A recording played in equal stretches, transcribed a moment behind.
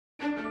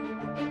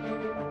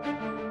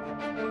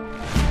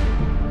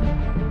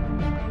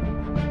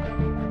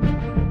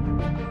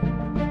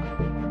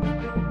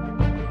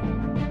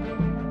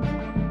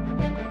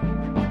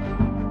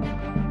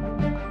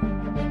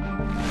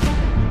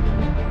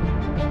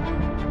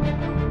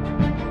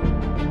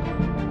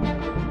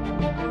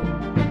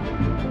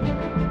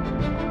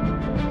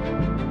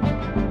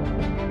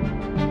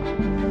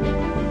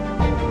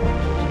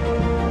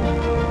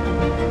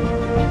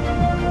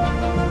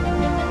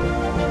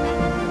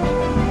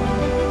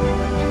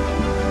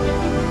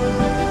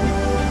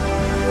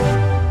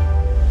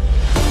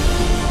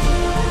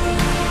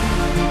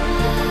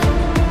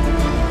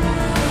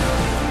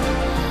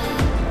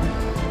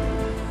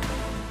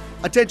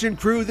Attention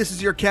crew, this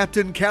is your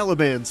Captain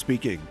Caliban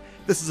speaking.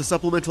 This is a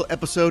supplemental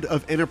episode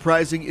of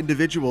Enterprising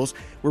Individuals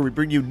where we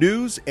bring you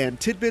news and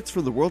tidbits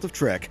from the world of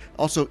Trek,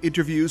 also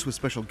interviews with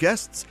special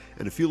guests,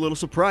 and a few little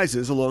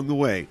surprises along the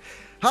way.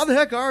 How the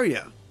heck are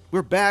you?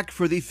 We're back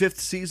for the 5th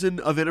season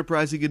of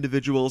Enterprising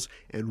Individuals,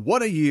 and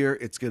what a year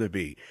it's going to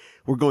be.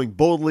 We're going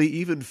boldly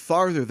even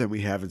farther than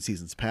we have in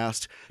seasons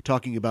past,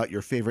 talking about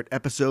your favorite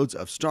episodes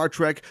of Star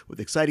Trek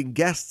with exciting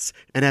guests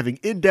and having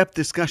in-depth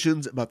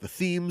discussions about the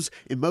themes,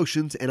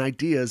 emotions, and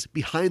ideas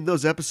behind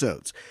those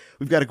episodes.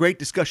 We've got a great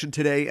discussion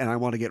today, and I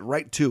want to get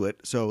right to it,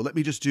 so let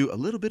me just do a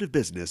little bit of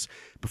business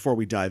before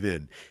we dive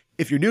in.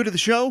 If you're new to the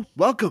show,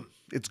 welcome.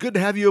 It's good to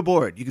have you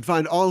aboard. You can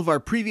find all of our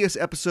previous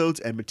episodes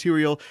and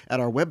material at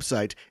our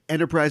website,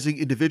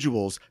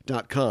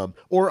 enterprisingindividuals.com,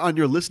 or on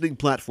your listening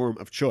platform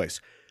of choice.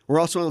 We're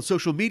also on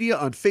social media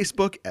on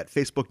Facebook at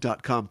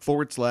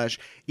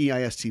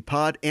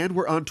facebook.com/EISTpod, and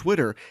we're on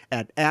Twitter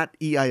at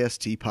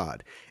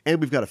EISTpod. And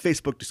we've got a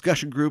Facebook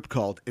discussion group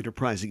called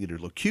Enterprising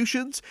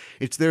Interlocutions.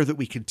 It's there that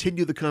we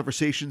continue the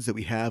conversations that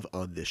we have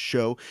on this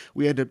show.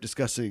 We end up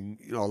discussing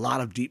a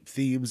lot of deep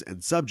themes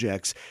and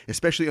subjects,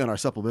 especially on our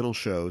supplemental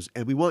shows,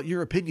 and we want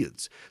your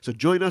opinions. So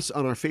join us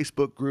on our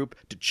Facebook group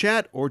to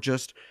chat or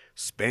just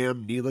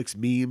spam Neelix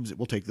memes.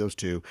 We'll take those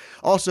too.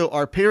 Also,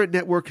 our parent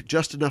network,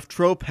 Just Enough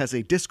Trope, has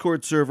a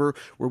Discord server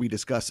where we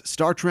discuss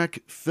Star Trek,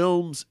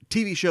 films,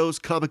 TV shows,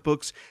 comic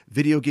books,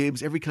 video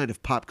games, every kind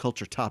of pop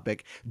culture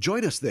topic.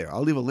 Join us there.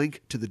 I'll leave a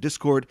link to the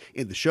Discord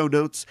in the show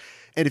notes.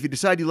 And if you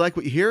decide you like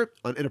what you hear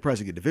on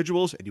Enterprising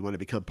Individuals and you want to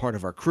become part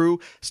of our crew,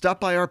 stop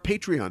by our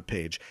Patreon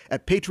page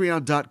at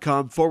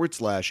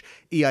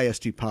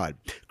patreon.com/EISTpod.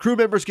 Crew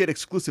members get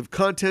exclusive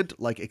content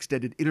like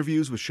extended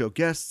interviews with show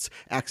guests,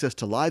 access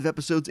to live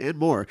episodes, and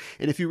more.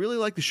 And if you really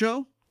like the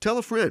show, tell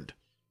a friend.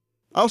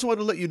 I also want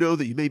to let you know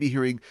that you may be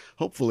hearing,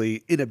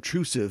 hopefully,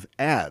 inobtrusive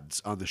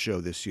ads on the show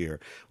this year.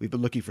 We've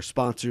been looking for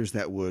sponsors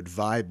that would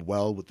vibe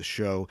well with the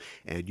show,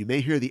 and you may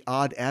hear the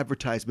odd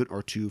advertisement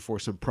or two for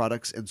some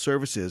products and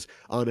services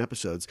on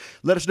episodes.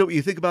 Let us know what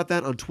you think about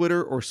that on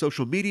Twitter or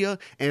social media,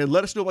 and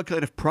let us know what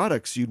kind of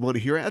products you'd want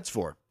to hear ads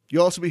for.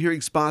 You'll also be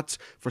hearing spots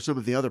for some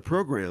of the other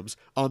programs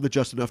on the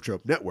Just Enough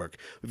Trope network.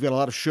 We've got a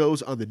lot of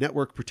shows on the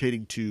network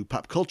pertaining to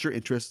pop culture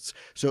interests,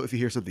 so if you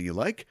hear something you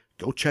like,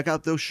 go check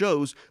out those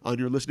shows on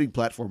your listening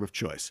platform of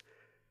choice.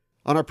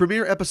 On our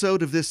premiere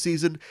episode of this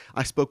season,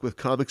 I spoke with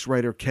comics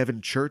writer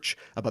Kevin Church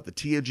about the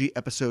TNG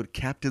episode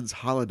Captain's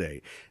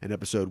Holiday, an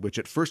episode which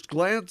at first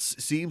glance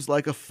seems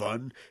like a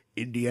fun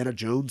Indiana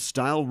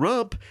Jones-style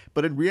romp,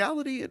 but in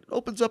reality it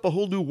opens up a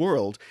whole new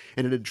world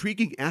and an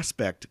intriguing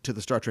aspect to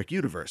the Star Trek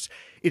universe.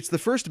 It's the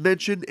first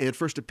mention and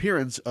first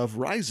appearance of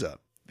Risa,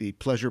 the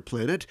pleasure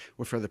planet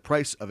where for the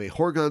price of a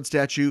Horgon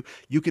statue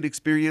you can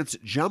experience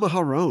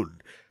Jamaharon,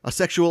 a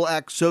sexual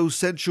act so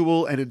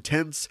sensual and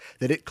intense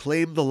that it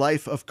claimed the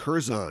life of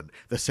Curzon,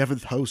 the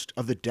 7th host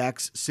of the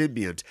Dax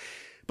symbiont.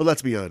 But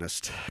let's be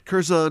honest,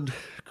 Curzon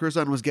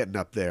was getting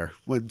up there.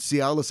 When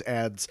Cialis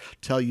ads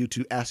tell you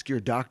to ask your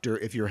doctor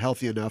if you're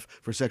healthy enough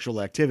for sexual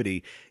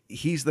activity,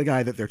 he's the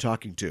guy that they're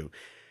talking to.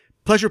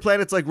 Pleasure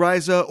planets like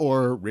Risa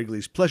or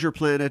Wrigley's Pleasure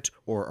Planet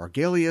or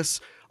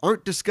Argalius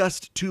aren't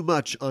discussed too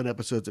much on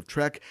episodes of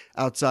Trek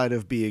outside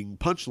of being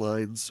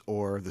punchlines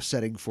or the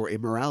setting for a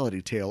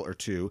morality tale or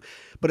two.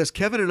 But as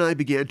Kevin and I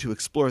began to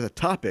explore the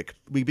topic,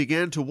 we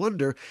began to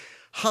wonder,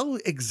 how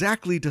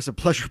exactly does a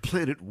pleasure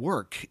planet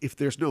work? If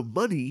there's no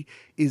money,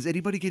 is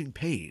anybody getting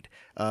paid?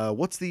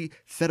 What's the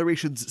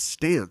Federation's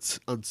stance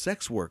on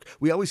sex work?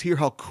 We always hear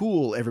how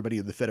cool everybody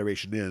in the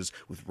Federation is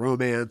with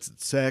romance and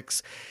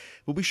sex,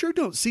 but we sure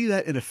don't see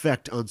that in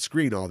effect on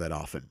screen all that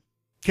often.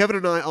 Kevin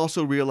and I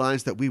also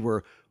realized that we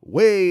were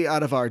way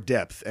out of our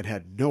depth and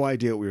had no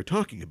idea what we were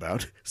talking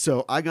about,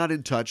 so I got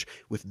in touch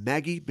with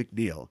Maggie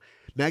McNeill.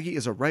 Maggie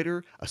is a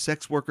writer, a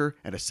sex worker,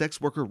 and a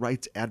sex worker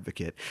rights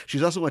advocate.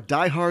 She's also a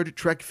diehard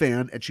Trek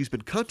fan, and she's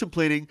been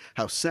contemplating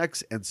how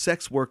sex and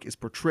sex work is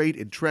portrayed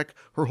in Trek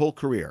her whole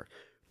career.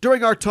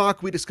 During our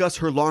talk, we discuss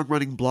her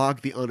long-running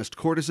blog, The Honest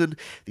Courtesan,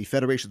 the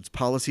Federation's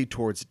policy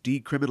towards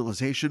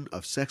decriminalization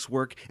of sex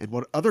work and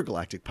what other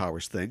galactic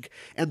powers think,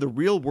 and the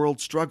real-world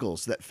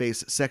struggles that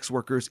face sex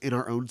workers in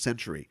our own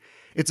century.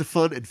 It's a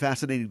fun and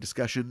fascinating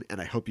discussion,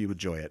 and I hope you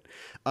enjoy it.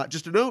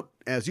 Just a note,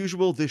 as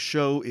usual, this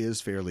show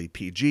is fairly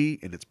PG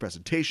in its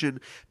presentation,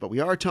 but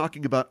we are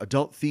talking about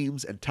adult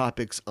themes and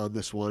topics on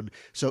this one,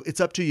 so it's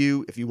up to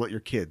you if you want your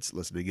kids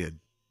listening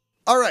in.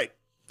 All right.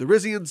 The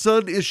Rizian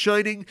sun is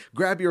shining.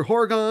 Grab your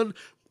Horgon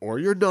or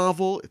your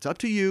novel. It's up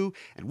to you.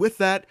 And with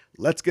that,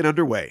 let's get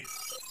underway.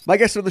 My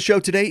guest on the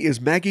show today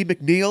is Maggie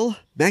McNeill.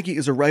 Maggie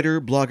is a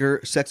writer,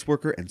 blogger, sex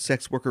worker, and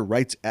sex worker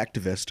rights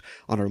activist.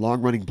 On her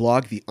long-running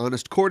blog, The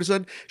Honest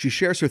Courtesan, she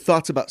shares her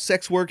thoughts about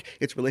sex work,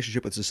 its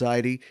relationship with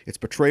society, its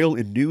portrayal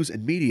in news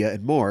and media,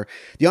 and more.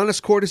 The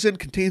Honest Courtesan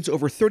contains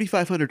over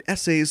 3,500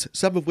 essays,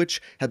 some of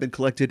which have been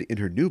collected in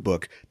her new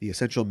book, The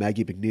Essential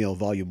Maggie McNeill,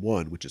 Volume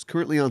 1, which is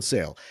currently on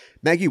sale.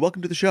 Maggie,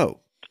 welcome to the show.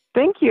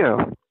 Thank you.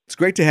 It's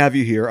great to have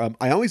you here.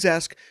 I always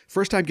ask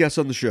first-time guests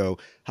on the show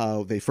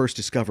how they first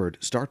discovered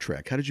Star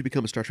Trek. How did you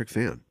become a Star Trek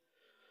fan?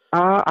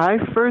 I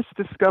first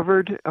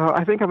discovered,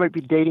 I think I might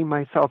be dating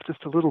myself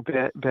just a little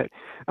bit, but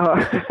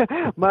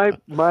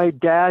my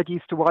dad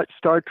used to watch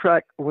Star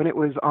Trek when it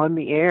was on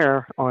the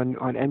air on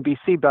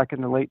NBC back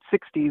in the late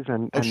 '60s,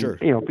 Oh, and sure.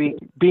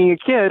 being a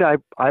kid,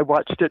 I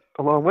watched it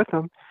along with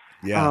him.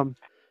 Yeah. Um,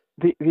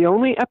 the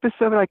only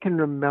episode I can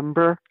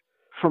remember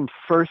from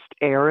first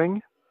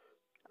airing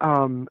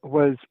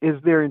was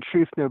 "Is There in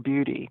Truth No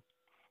Beauty?"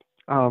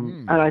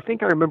 And Hmm. I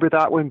think I remember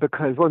that one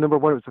because, well, number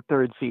one, it was the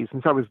third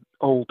season, so I was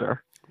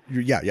older,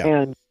 Yeah,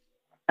 yeah.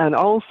 and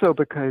also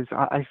because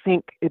I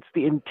think it's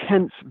the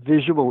intense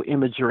visual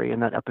imagery in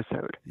that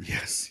episode.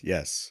 Yes,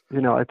 yes.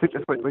 I think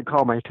that's what would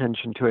call my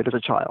attention to it as a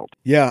child.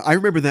 Yeah, I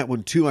remember that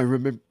one too. I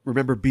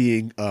remember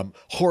being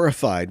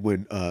horrified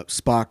when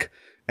Spock,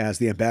 as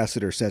the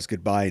ambassador, says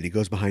goodbye and he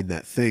goes behind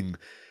that thing.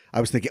 I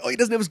was thinking, oh, he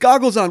doesn't have his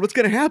goggles on. What's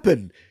going to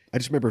happen? I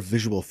just remember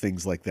visual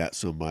things like that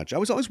so much. I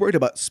was always worried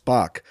about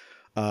Spock,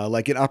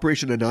 like in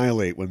Operation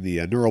Annihilate when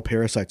the neural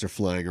parasites are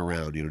flying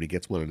around. And he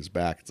gets one on his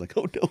back. It's like,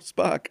 oh no,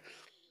 Spock.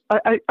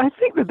 I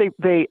think that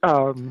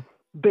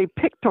they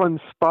picked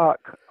on Spock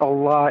a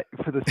lot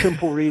for the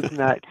simple reason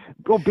that,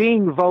 well,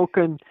 being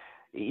Vulcan,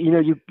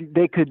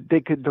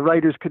 the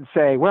writers could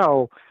say,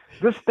 well,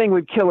 this thing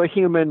would kill a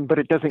human, but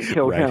it doesn't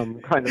kill Right. him,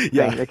 kind of thing.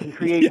 Yeah. They can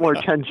create more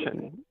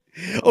tension.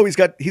 Oh, he's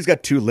got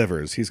two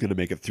livers. He's going to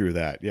make it through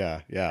that.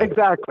 Yeah, yeah.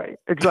 Exactly.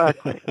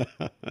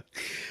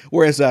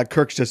 Whereas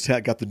Kirk's just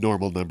got the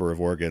normal number of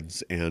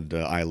organs and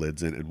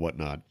eyelids and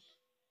whatnot.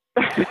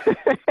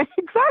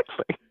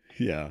 Exactly.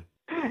 Yeah.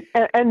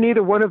 And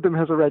neither one of them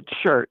has a red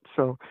shirt,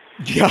 so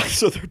Yeah,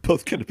 so they're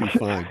both going to be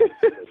fine.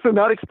 so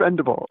not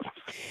expendable.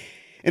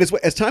 And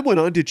as time went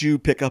on, did you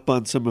pick up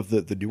on some of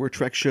the newer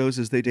Trek shows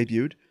as they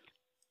debuted?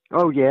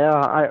 Oh yeah,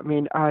 I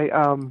mean,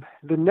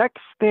 the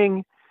next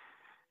thing,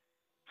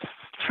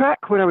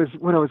 Trek, when I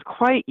was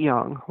quite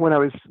young, when I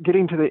was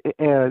getting to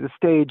the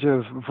stage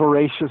of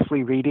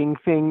voraciously reading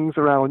things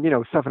around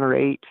 7 or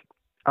 8,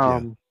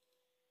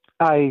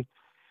 I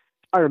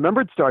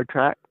remembered Star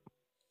Trek,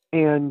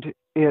 and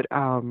it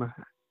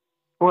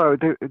well,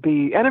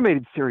 the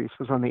animated series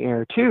was on the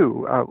air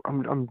too.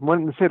 I'm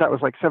wanting to say that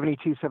was like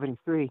 72,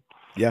 73.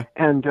 Yeah.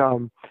 And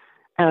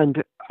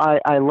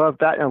I loved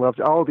that, and I loved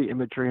all the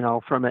imagery and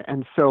all from it.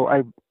 And so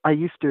I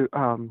used to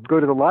go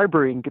to the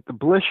library and get the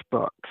Blish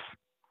books,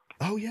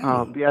 Oh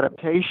yeah. the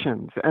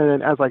adaptations. And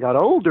then as I got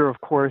older,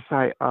 of course,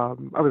 I was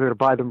able to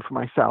buy them for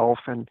myself,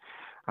 and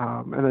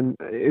then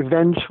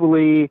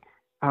eventually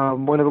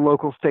one of the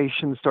local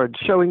stations started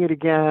showing it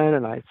again,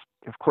 and I,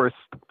 of course,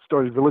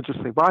 started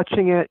religiously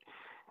watching it.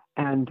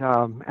 And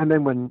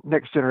then when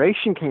Next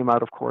Generation came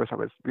out, of course, I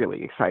was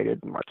really excited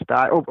and watched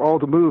that. All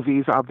the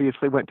movies,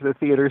 obviously, went to the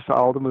theater, saw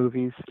all the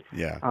movies.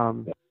 Yeah.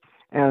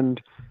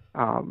 And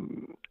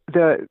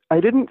I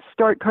didn't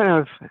start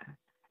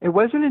it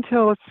wasn't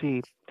until, let's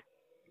see,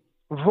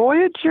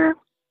 Voyager.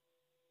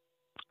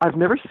 I've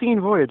never seen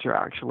Voyager,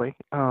 actually.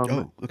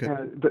 Oh, okay.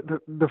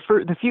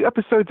 The few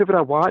episodes of it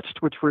I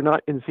watched, which were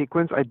not in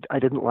sequence, I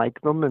didn't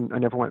like them, and I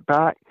never went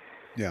back.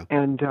 Yeah.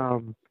 And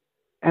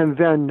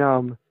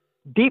then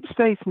Deep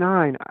Space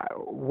Nine.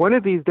 One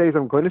of these days,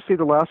 I'm going to see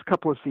the last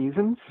couple of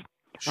seasons.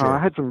 Sure.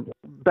 I had some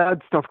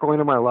bad stuff going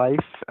on in my life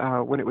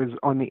when it was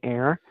on the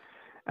air,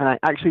 and I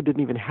actually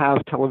didn't even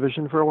have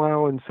television for a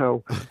while, and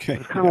so Okay. it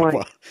was kind of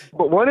like,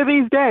 but one of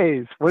these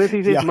days,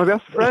 Yeah. my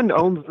best friend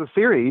owns the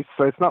series,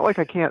 so it's not like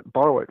I can't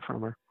borrow it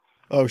from her.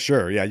 Oh,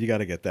 sure. Yeah, you got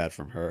to get that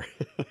from her.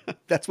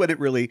 That's when it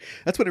really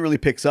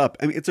picks up.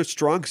 I mean, it's a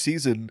strong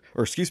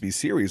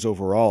series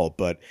overall,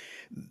 but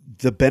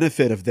the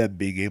benefit of them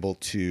being able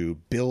to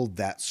build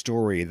that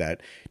story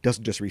that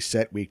doesn't just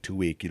reset week to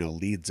week,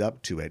 leads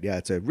up to it. Yeah,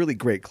 it's a really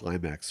great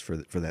climax for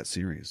that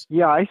series.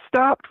 Yeah, I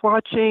stopped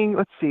watching.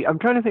 Let's see. I'm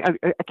trying to think.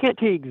 I can't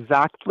tell you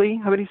exactly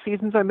how many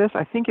seasons I missed.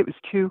 I think it was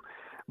 2,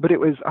 but it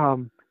was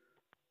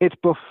it's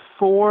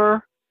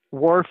before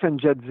Worf and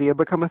Jadzia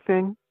become a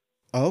thing.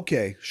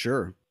 Okay,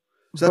 sure.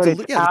 So But that's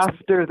it's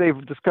after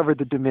they've discovered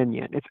the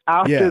Dominion. It's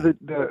after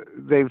Yeah.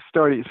 they've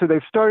started. So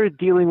they've started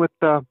dealing with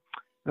the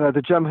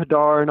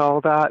Jem'Hadar and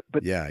all that,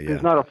 but Yeah, yeah.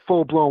 there's not a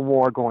full-blown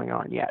war going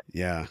on yet.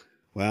 Yeah.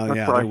 Well, That's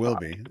yeah, where I there will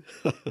be.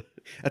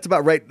 That's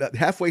about right,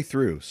 halfway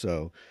through.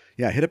 So,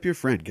 yeah, hit up your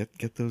friend.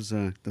 Get those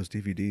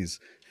DVDs.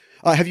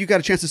 Have you got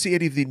a chance to see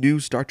any of the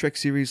new Star Trek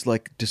series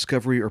like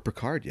Discovery or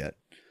Picard yet?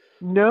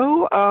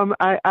 No,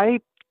 I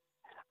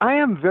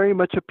am very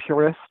much a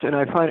purist, and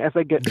I find as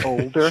I get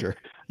older, Sure.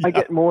 Yeah. I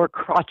get more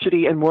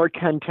crotchety and more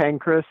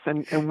cantankerous,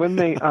 and when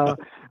they,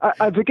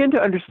 I begin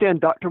to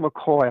understand Dr.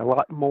 McCoy a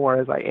lot more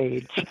as I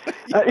age.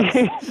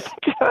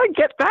 I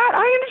get that.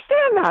 I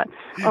understand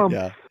that.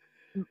 Yeah.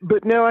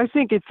 But no, I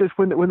think it's just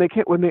when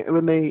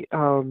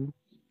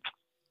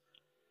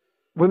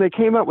they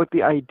came up with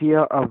the idea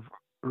of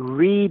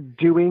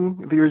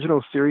redoing the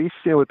original series,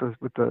 with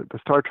the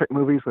Star Trek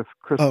movies with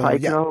Chris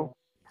Pike and all.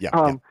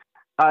 Yeah.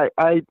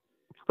 I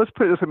let's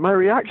put it this way, my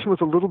reaction was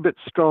a little bit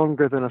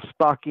stronger than a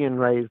Spockian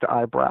raised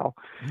eyebrow.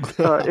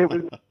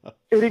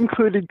 It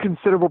included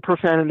considerable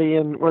profanity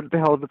and what the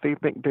hell do they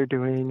think they're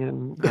doing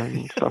and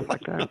stuff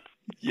like that.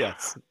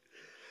 Yes.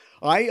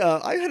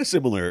 I had a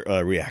similar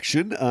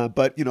reaction,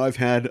 but I've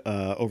had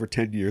over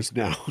 10 years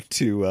now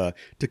to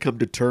come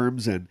to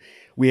terms, and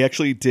we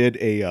actually did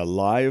a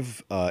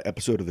live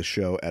episode of the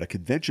show at a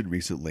convention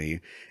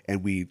recently,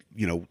 and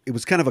it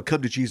was kind of a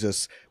come to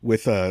Jesus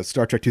with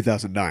Star Trek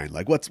 2009,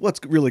 like what's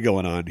really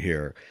going on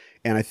here.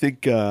 And I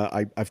think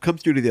I've come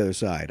through to the other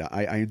side.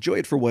 I enjoy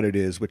it for what it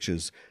is, which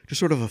is just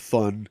sort of a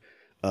fun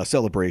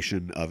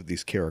celebration of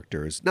these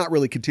characters, not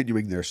really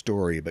continuing their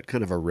story, but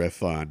kind of a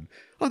riff on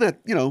that,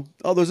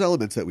 all those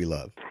elements that we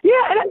love. Yeah,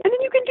 and then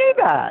you can do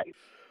that.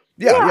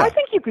 Yeah, I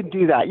think you can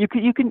do that. You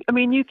can. I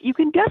mean, you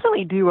can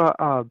definitely do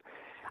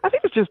I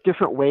think it's just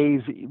different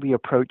ways we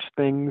approach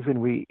things,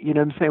 and we, what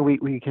I'm saying,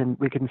 we can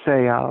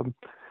say, I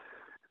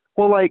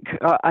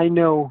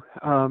know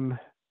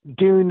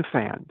Dune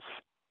fans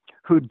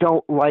who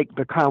don't like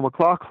the Kyle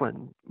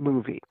MacLachlan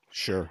movie.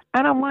 Sure.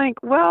 And I'm like,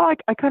 well,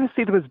 I kind of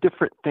see them as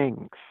different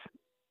things.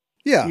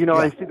 Yeah.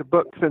 I see the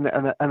books and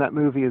that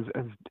movie as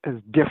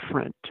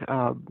different.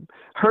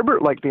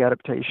 Herbert liked the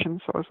adaptation,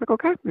 so I was like,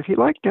 okay, if he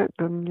liked it,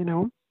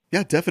 then.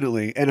 Yeah,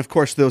 definitely. And of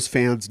course, those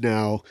fans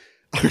now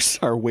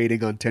are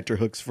waiting on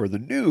tenterhooks for the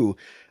new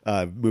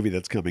movie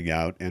that's coming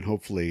out, and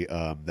hopefully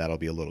that'll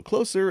be a little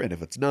closer. And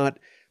if it's not,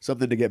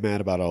 something to get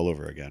mad about all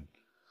over again.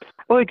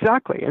 Well,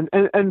 exactly.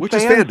 And Which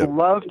fans is fandom.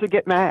 love to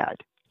get mad.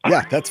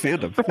 Yeah, that's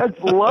fandom. Fans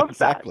love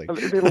exactly.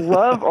 that. They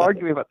love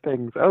arguing about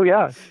things. Oh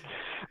yeah,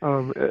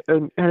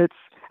 and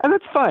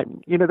that's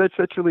fun.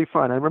 That's really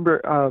fun. I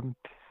remember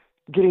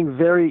getting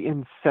very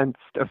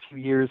incensed a few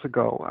years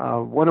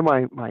ago. One of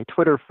my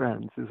Twitter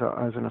friends is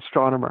an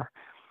astronomer,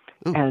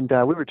 and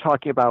we were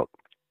talking about,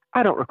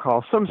 I don't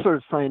recall, some sort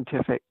of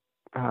scientific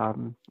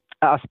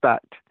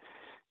aspect,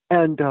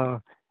 and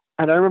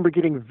I remember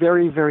getting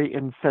very, very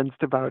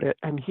incensed about it.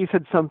 And he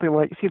said something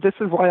like, "See, this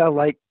is why I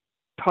like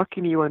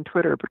talking to you on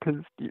Twitter,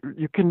 because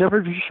you can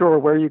never be sure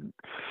where you,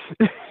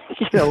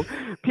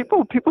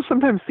 people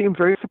sometimes seem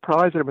very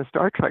surprised that I'm a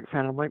Star Trek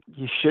fan. I'm like,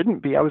 you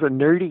shouldn't be. I was a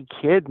nerdy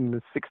kid in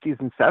the 60s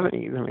and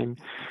 70s. I mean,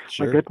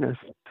 Sure. My goodness."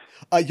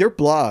 Your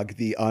blog,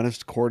 The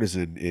Honest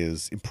Courtesan,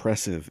 is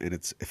impressive, and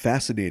it's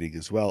fascinating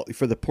as well.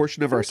 For the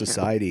portion of our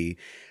society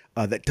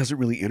that doesn't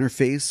really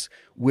interface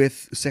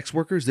with sex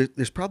workers,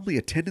 there's probably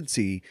a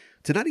tendency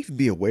to not even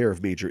be aware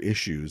of major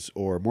issues,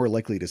 or more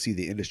likely to see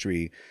the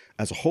industry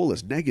as a whole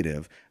as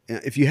negative.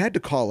 If you had to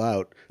call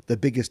out the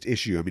biggest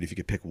issue, I mean, if you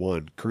could pick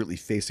one currently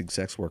facing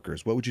sex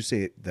workers, what would you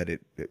say that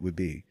it would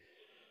be?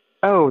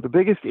 Oh, the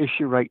biggest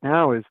issue right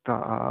now is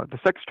the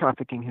sex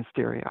trafficking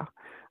hysteria.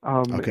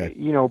 Okay.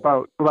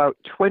 About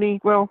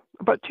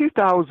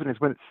 2000 is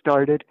when it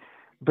started,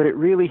 but it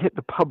really hit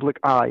the public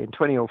eye in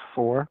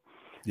 2004.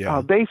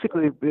 Yeah.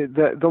 Basically,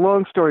 the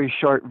long story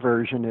short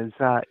version is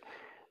that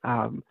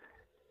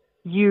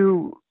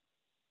you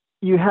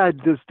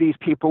had these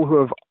people who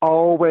have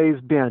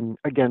always been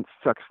against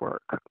sex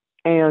work,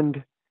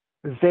 and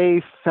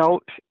they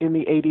felt in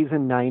the 80s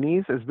and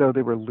 90s as though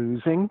they were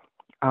losing,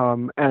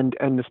 and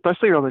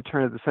especially around the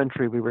turn of the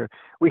century,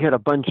 we had a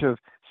bunch of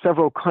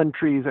several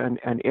countries and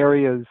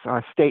areas,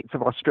 states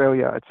of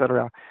Australia,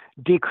 etc.,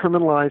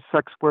 decriminalized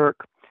sex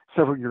work.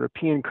 Several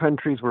European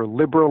countries were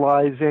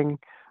liberalizing.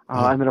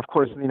 And then, of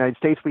course, in the United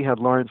States, we had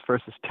Lawrence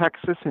versus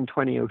Texas in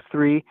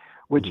 2003,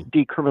 which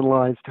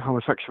decriminalized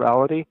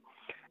homosexuality.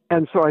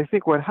 And so I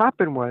think what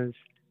happened was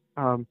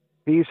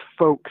these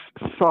folks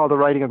saw the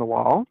writing on the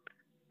wall.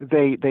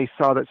 They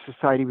saw that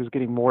society was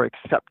getting more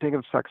accepting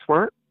of sex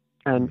work,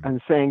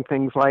 and saying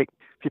things like,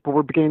 people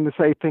were beginning to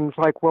say things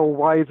like, well,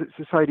 why is it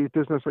society's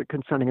business what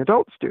consenting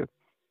adults do?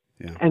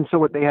 Yeah. And so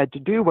what they had to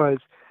do was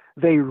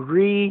they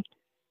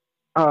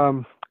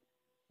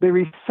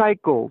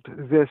recycled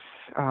this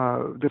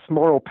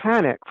moral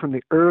panic from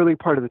the early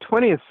part of the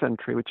 20th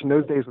century, which in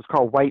those days was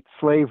called white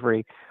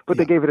slavery, but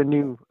they gave it a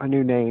new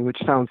name,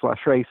 which sounds less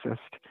racist.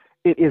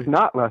 It is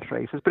not less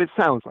racist, but it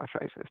sounds less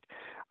racist.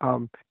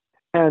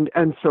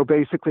 And so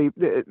basically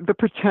the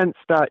pretense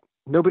that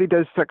nobody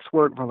does sex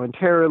work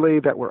voluntarily,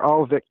 that we're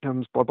all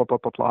victims, blah, blah, blah,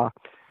 blah, blah.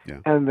 Yeah.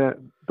 And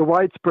the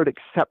widespread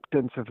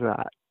acceptance of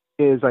that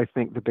is, I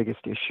think, the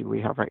biggest issue we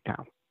have right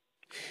now.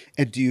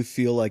 And do you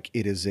feel like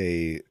it is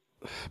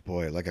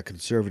like a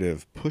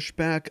conservative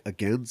pushback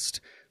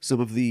against some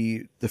of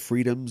the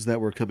freedoms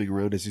that were coming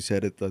around, as you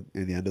said,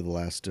 in the end of the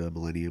last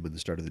millennium and the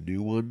start of the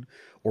new one?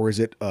 Or is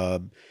it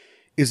an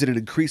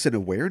increase in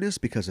awareness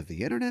because of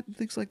the internet and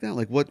things like that?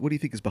 Like, what do you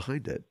think is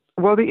behind it?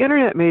 Well, the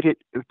internet made it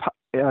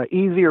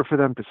easier for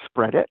them to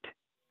spread it.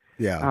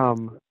 Yeah.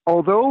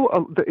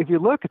 Although, if you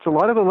look, it's a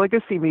lot of the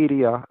legacy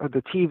media,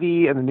 the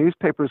TV and the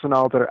newspapers and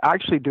all, that are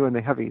actually doing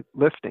the heavy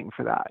lifting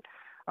for that.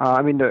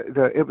 I mean,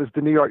 it was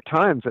the New York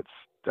Times that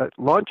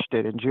launched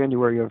it in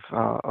January of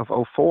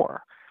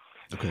 2004.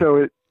 Okay.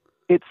 So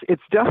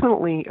it's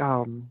definitely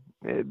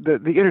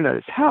the internet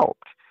has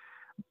helped,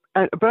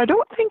 but I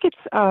don't think it's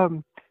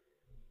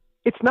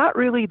not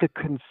really the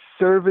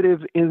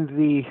conservative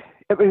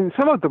I mean,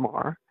 some of them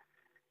are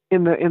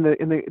in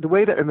the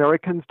way that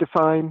Americans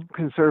define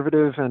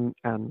conservative and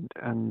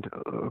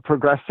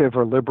progressive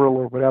or liberal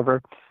or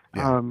whatever.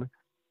 Yeah.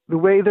 The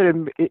way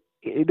that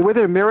the way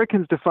that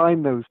Americans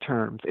define those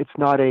terms, it's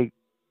not a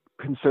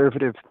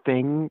conservative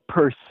thing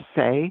per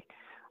se,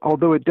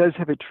 although it does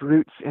have its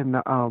roots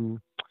in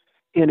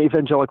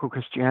evangelical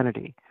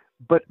Christianity.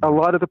 But a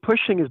lot of the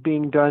pushing is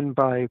being done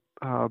by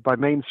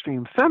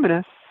mainstream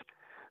feminists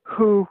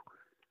who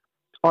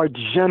are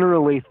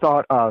generally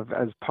thought of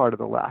as part of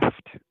the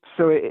left.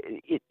 So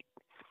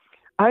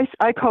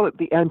I call it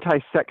the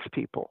anti-sex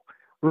people,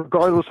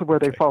 regardless of where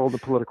they fall on the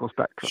political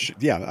spectrum.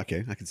 Yeah,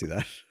 okay, I can see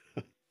that.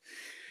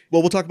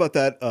 Well, we'll talk about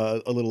that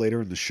a little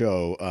later in the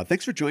show.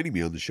 Thanks for joining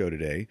me on the show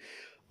today.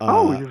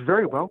 You're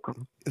very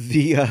welcome.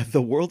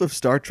 The world of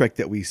Star Trek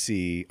that we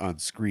see on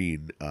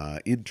screen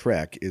in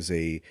Trek is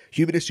a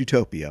humanist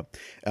utopia,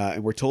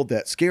 and we're told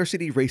that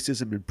scarcity,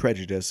 racism, and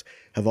prejudice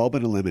have all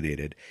been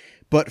eliminated.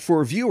 But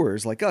for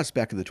viewers like us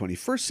back in the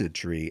 21st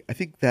century, I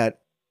think that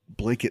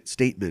blanket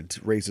statement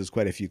raises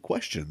quite a few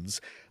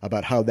questions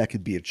about how that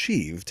can be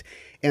achieved.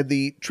 And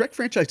the Trek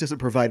franchise doesn't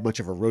provide much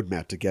of a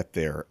roadmap to get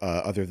there,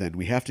 other than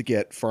we have to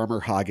get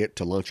Farmer Hoggett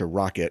to launch a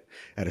rocket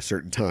at a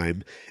certain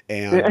time,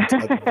 and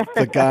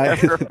the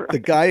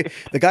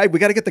guy, we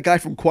got to get the guy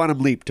from Quantum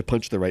Leap to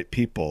punch the right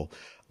people.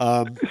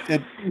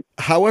 And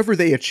however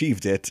they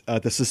achieved it,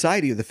 the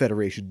Society of the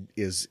Federation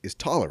is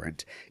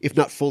tolerant, if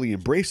not fully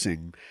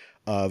embracing,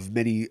 of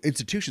many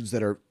institutions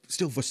that are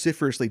still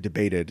vociferously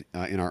debated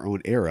in our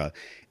own era.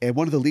 And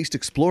one of the least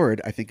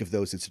explored, I think, of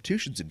those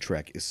institutions in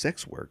Trek is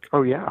sex work.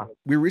 Oh, yeah.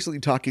 We were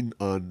recently talking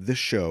on this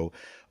show,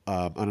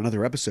 on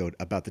another episode,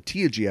 about the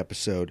TNG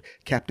episode,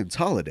 Captain's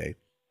Holiday.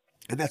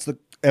 And that's the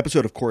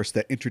episode, of course,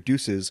 that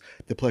introduces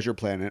the pleasure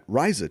planet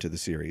Risa to the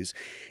series.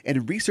 And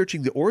in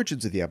researching the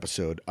origins of the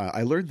episode,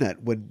 I learned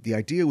that when the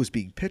idea was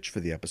being pitched for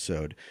the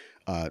episode,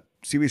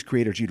 series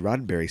creator Gene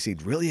Roddenberry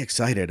seemed really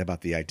excited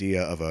about the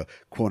idea of a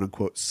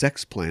quote-unquote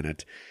sex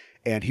planet,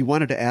 and he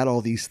wanted to add all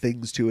these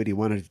things to it. He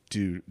wanted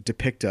to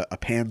depict a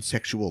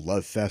pansexual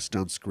love fest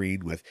on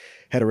screen with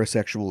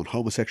heterosexual and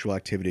homosexual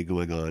activity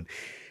going on.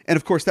 And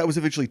of course, that was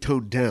eventually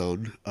toned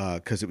down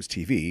because it was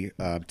TV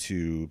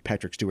to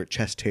Patrick Stewart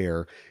chest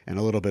hair and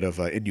a little bit of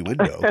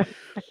innuendo.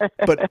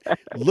 But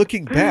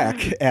looking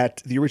back at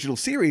the original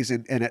series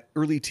and at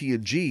early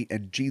TNG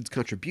and Gene's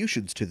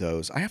contributions to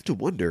those, I have to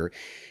wonder,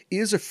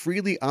 is a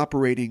freely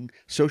operating,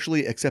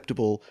 socially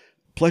acceptable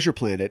pleasure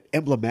planet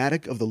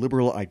emblematic of the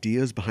liberal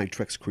ideas behind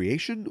Trek's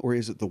creation, or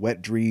is it the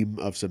wet dream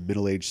of some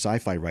middle-aged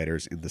sci-fi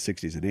writers in the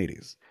 60s and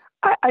 80s?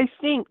 I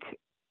think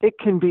it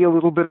can be a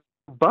little bit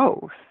of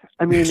both.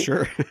 I mean,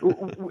 sure.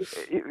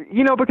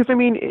 Because I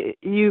mean,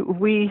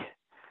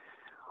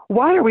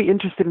 why are we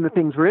interested in the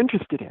things we're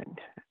interested in?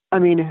 I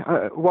mean,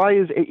 why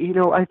is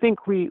I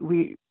think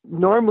we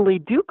normally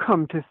do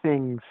come to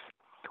things.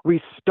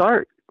 We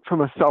start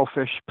from a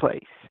selfish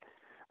place,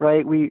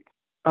 right?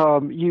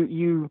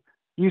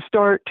 You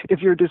start, if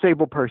you're a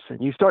disabled person,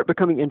 you start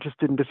becoming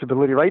interested in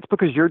disability rights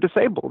because you're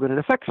disabled and it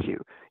affects you.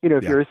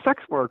 If you're a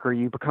sex worker,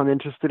 you become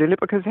interested in it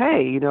because,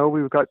 hey,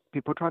 we've got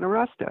people trying to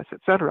arrest us,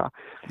 etc.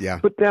 Yeah.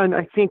 But then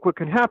I think what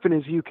can happen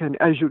is you can,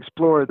 as you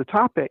explore the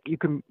topic, you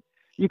can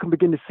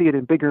begin to see it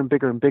in bigger and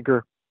bigger and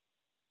bigger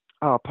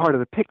part of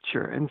the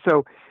picture. And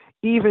so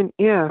even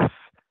if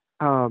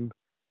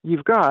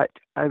you've got,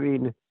 I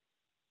mean,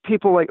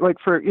 people like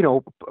for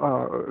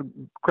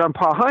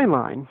Grandpa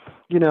Heinlein,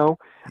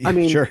 I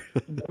mean, sure.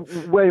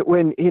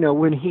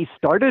 when he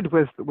started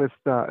with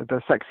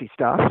the sexy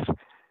stuff,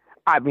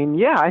 I mean,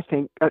 yeah, I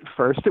think at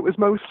first it was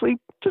mostly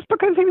just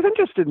because he was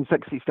interested in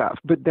sexy stuff.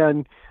 But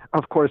then,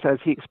 of course, as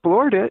he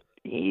explored it,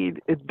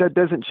 that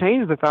doesn't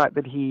change the fact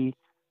that he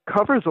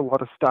covers a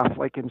lot of stuff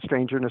like in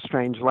Stranger in a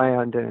Strange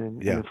Land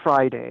and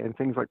Friday and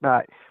things like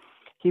that.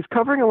 He's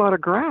covering a lot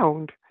of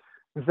ground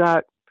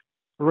that,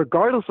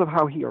 regardless of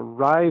how he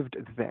arrived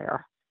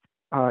there,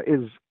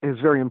 is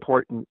very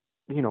important,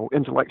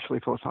 intellectually,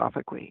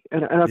 philosophically.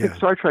 And I think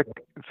Star Trek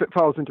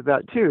falls into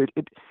that too.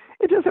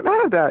 It doesn't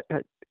matter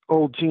that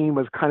old Gene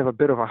was kind of a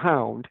bit of a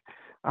hound.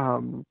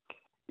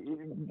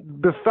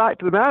 The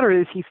fact of the matter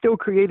is he still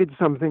created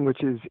something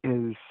which is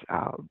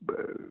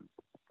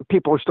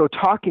people are still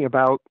talking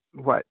about,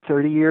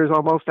 30 years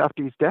almost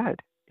after he's dead,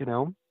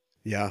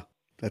 Yeah,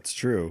 that's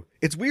true.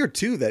 It's weird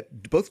too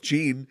that both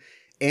Gene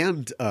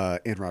and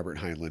Robert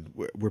Heinlein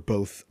were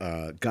both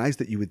guys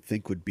that you would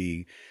think would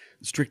be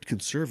strict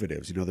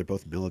conservatives. They're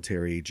both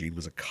military. Gene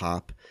was a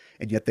cop,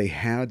 and yet they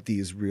had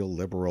these real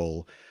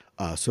liberal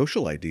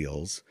social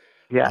ideals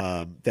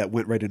that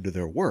went right into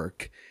their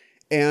work.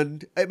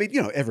 And I mean,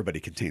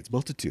 everybody contains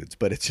multitudes,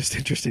 but it's just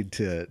interesting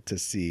to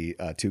see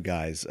two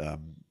guys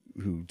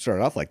who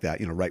started off like that,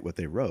 write what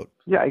they wrote.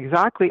 Yeah,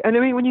 exactly. And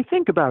I mean, when you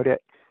think about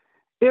it,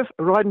 if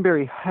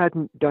Roddenberry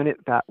hadn't done it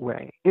that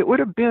way, it would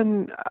have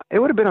been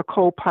a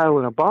coal pile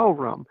in a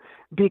ballroom,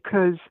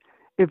 because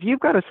if you've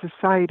got a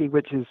society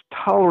which is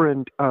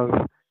tolerant of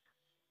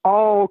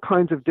all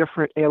kinds of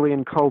different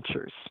alien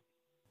cultures,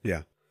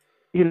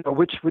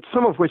 which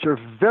some of which are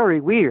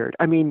very weird.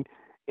 I mean,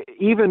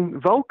 even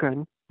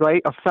Vulcan,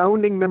 right, a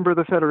founding member of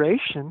the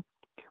Federation,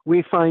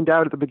 we find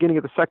out at the beginning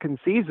of the second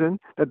season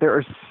that there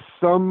are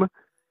some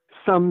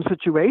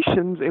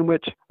situations in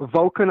which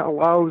Vulcan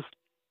allows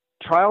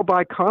trial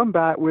by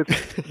combat with,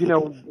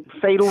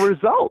 fatal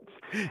results.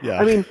 Yeah.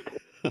 I mean,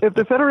 if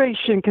the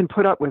Federation can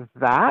put up with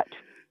that,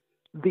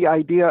 the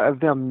idea of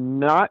them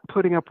not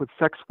putting up with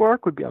sex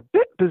work would be a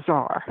bit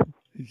bizarre.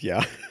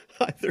 Yeah.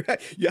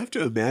 You have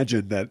to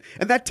imagine that,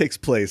 and that takes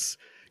place,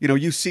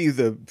 you see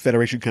the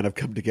Federation kind of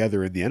come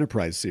together in the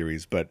Enterprise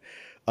series, but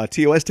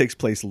TOS takes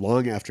place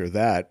long after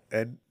that,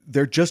 and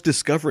they're just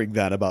discovering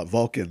that about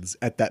Vulcans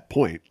at that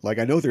point. Like,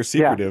 I know they're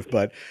secretive,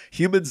 but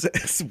humans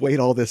wait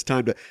all this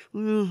time to,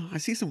 I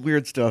see some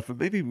weird stuff, and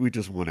maybe we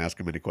just won't ask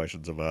them any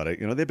questions about it.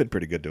 They've been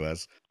pretty good to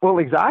us. Well,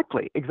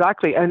 exactly.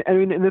 And I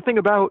mean, and the thing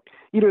about,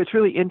 it's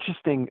really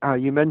interesting.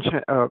 You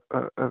mentioned,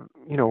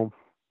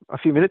 a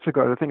few minutes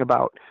ago, the thing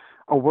about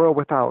a world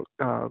without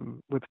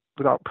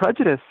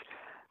prejudice.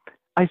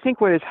 I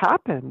think what has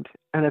happened,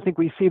 and I think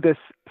we see this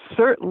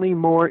certainly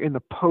more in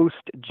the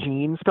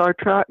post-Gene Star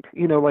Trek,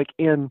 like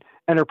in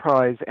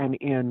Enterprise and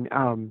in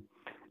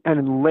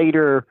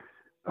later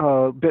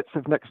bits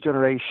of Next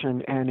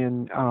Generation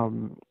and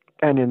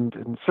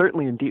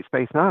certainly in Deep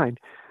Space Nine,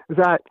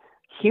 that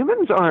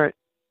humans aren't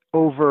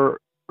over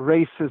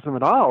racism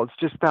at all. It's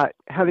just that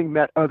having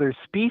met other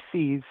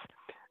species,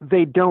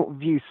 they don't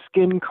view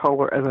skin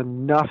color as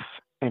enough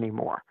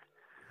anymore.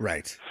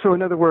 Right. So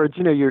in other words,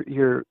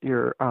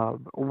 your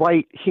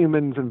white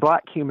humans and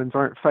black humans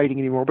aren't fighting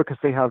anymore because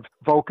they have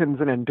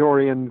Vulcans and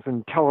Andorians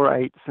and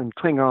Tellarites and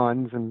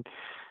Klingons and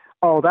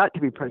all that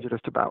to be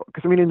prejudiced about.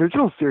 Because, I mean, in the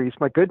original series,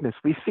 my goodness,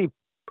 we see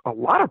a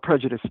lot of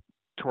prejudice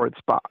towards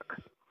Spock.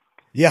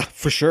 Yeah,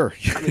 for sure.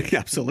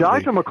 Absolutely.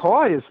 Dr.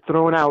 McCoy is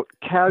throwing out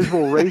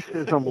casual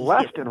racism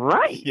left and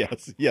right.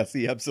 Yes,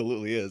 he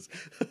absolutely is.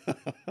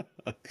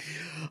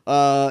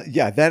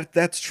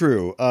 That's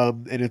true.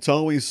 And it's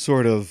always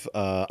sort of,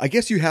 I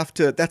guess you have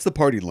to, that's the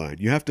party line.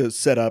 You have to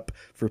set up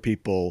for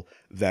people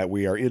that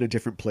we are in a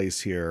different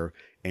place here,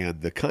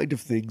 and the kind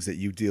of things that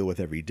you deal with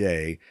every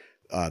day,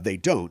 they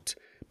don't.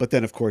 But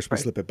then, of course, we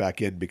slip it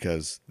back in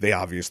because they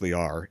obviously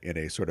are in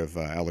a sort of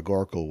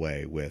allegorical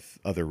way with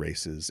other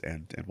races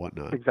and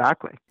whatnot.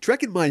 Exactly.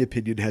 Trek, in my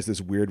opinion, has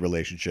this weird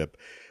relationship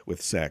with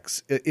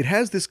sex. It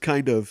has this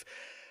kind of,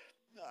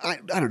 I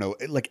don't know,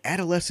 like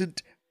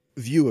adolescent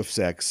view of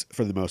sex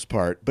for the most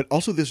part, but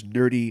also this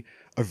nerdy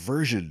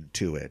aversion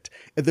to it.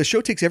 And the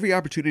show takes every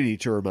opportunity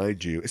to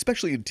remind you,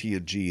 especially in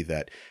TNG,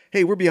 that,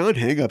 hey, we're beyond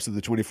hangups in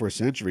the 24th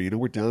century.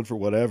 We're down for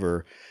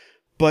whatever.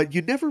 But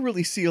you never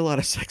really see a lot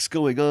of sex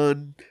going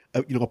on,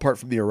 apart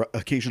from the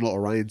occasional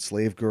Orion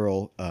slave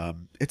girl.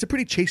 It's a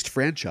pretty chaste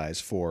franchise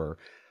for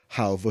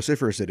how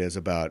vociferous it is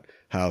about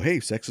how,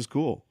 hey, sex is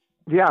cool.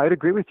 Yeah, I'd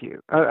agree with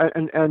you.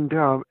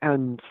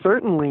 And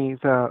certainly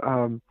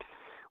the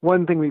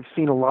one thing we've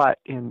seen a lot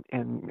in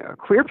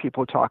queer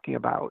people talking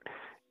about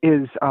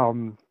is,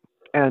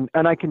 and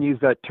I can use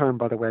that term,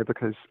 by the way,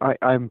 because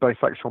I'm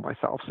bisexual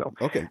myself, so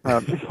okay.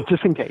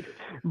 Just in case.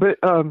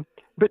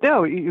 But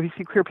no, you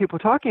see queer people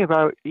talking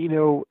about,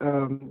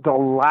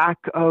 the lack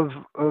of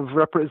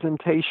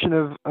representation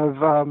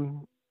of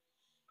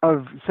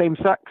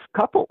same-sex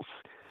couples.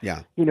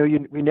 Yeah.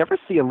 We never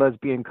see a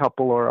lesbian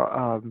couple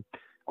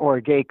or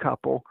a gay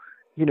couple,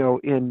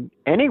 in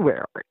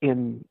anywhere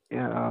in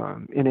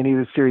any of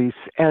the series.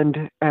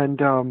 And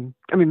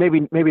I mean,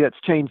 maybe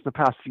that's changed in the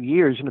past few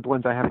years, the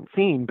ones I haven't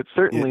seen, but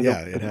certainly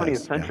the 20th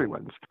century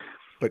ones.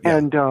 But yeah.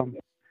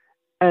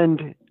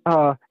 And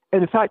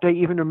in fact, I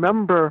even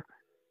remember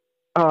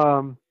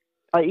kind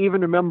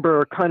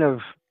of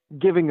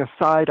giving a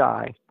side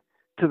eye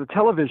to the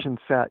television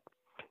set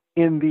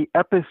in the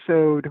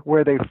episode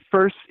where they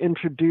first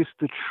introduced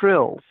the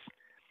Trills.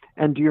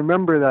 And do you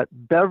remember that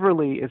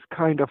Beverly is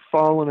kind of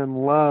fallen in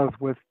love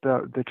with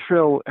the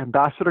Trill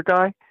ambassador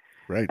guy?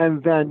 Right.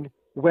 And then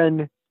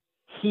when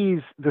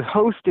the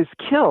host is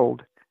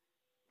killed,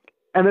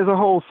 and there's a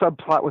whole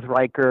subplot with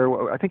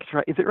Riker. I think it's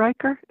right. Is it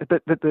Riker?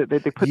 That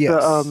they put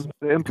the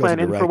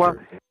implant in for a while.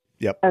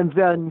 Yep. And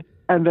then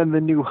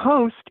the new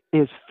host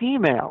is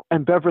female,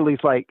 and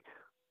Beverly's like,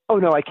 "Oh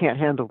no, I can't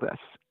handle this."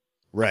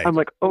 Right. I'm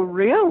like, "Oh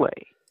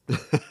really?"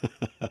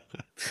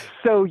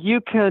 So you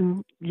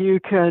can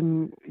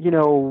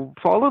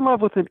fall in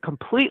love with a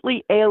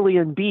completely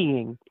alien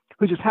being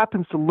who just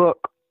happens to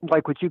look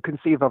like what you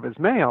conceive of as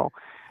male.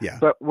 Yeah.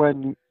 But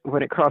when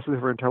it crosses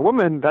over into a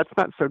woman, that's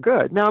not so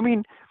good. Now, I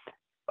mean,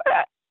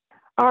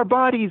 our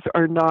bodies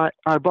and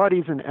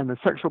the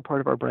sexual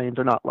part of our brains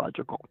are not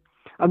logical.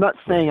 I'm not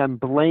saying I'm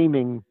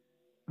blaming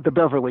the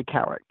Beverly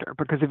character,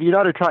 because if you're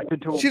not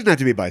attracted to she's not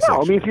to be bisexual.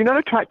 No, I mean, if you're not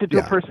attracted to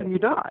a person, you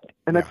die,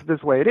 and that's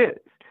this way it is.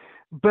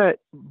 But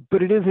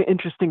it is an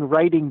interesting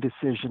writing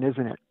decision,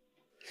 isn't it?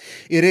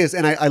 It is,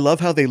 and I love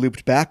how they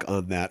looped back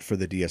on that for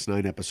the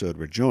DS9 episode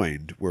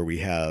Rejoined, where we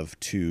have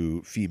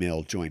two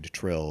female joined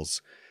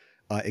Trills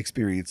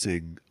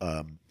experiencing,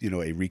 a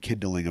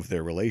rekindling of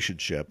their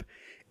relationship,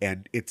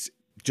 and it's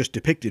just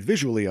depicted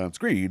visually on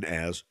screen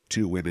as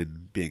two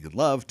women being in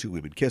love, two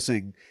women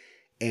kissing,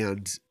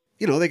 and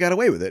they got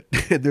away with it.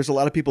 And there's a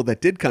lot of people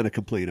that did kind of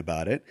complain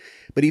about it,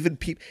 but even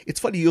it's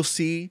funny, you'll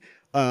see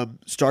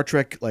Star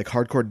Trek like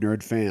hardcore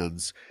nerd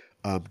fans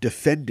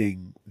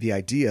defending the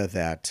idea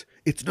that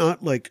it's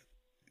not like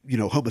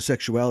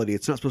homosexuality,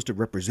 it's not supposed to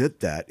represent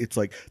that. It's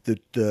like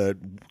the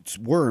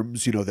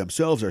worms,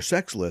 themselves are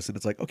sexless. And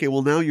it's like, okay,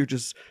 well, now you're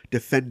just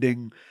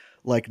defending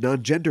like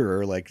non-gender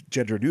or like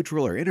gender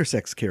neutral or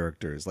intersex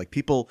characters. Like,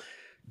 people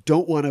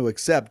don't want to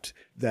accept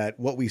that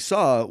what we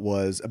saw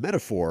was a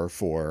metaphor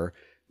for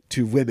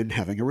two women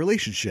having a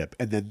relationship,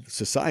 and then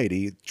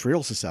society,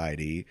 trail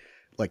society,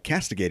 like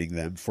castigating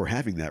them for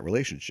having that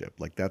relationship.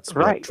 Like, that's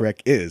Right. what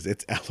Trek is.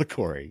 It's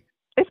allegory.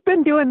 It's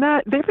been doing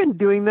that. They've been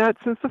doing that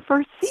since the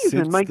first season.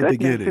 Since My the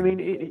goodness. beginning. I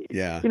mean,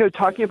 Yeah.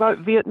 talking about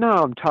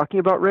Vietnam, talking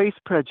about race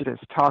prejudice,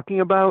 talking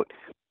about,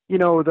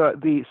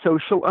 the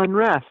social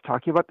unrest,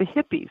 talking about the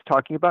hippies,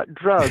 talking about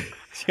drugs.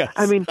 Yes.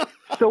 I mean,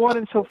 so on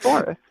and so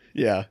forth.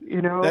 Yeah.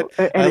 And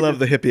I love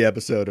the hippie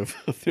episode of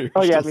the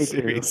original me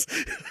series.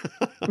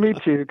 Too. Me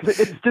too, because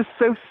it's just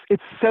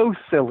so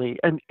silly,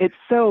 and it's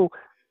so,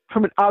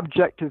 from an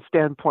objective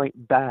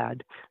standpoint,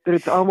 bad that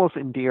it's almost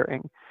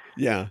endearing.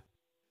 Yeah.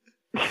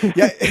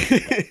 Yeah,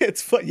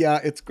 it's fun. Yeah,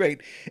 it's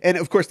great. And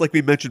of course, like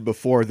we mentioned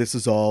before, this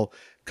is all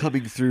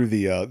coming through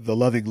the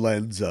loving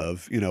lens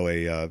of a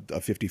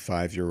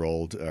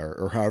 55-year-old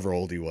or however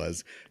old he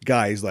was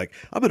guy. He's like,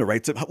 I'm going to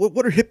write some.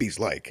 What are hippies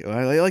like?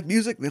 They like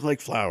music. They like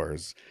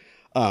flowers.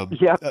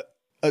 Yeah.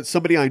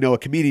 Somebody I know, a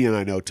comedian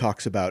I know,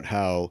 talks about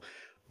how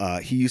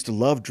he used to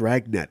love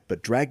Dragnet,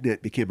 but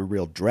Dragnet became a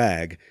real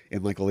drag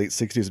in like the late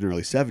 60s and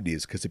early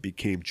 70s because it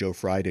became Joe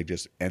Friday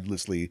just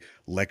endlessly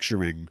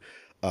lecturing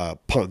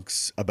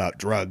punks about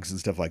drugs and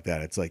stuff like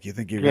that. It's like, you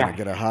think you're going to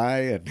get a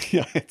high? And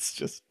yeah,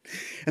 it's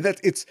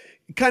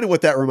kind of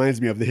what that reminds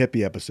me of, the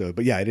hippie episode.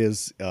 But yeah, it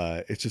is,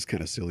 it's just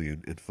kind of silly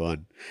and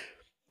fun.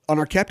 On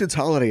our Captain's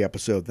Holiday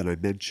episode that I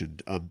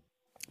mentioned,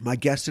 my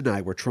guest and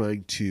I were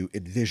trying to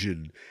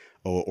envision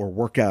or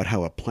work out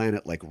how a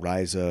planet like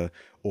Risa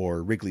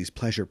or Wrigley's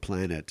Pleasure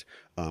Planet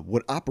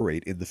would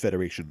operate in the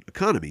Federation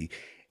economy.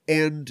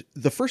 And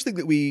the first thing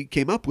that we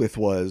came up with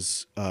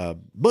was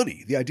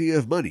money, the idea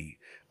of money.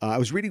 I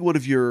was reading one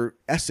of your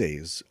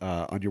essays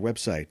on your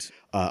website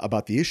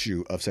about the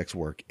issue of sex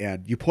work,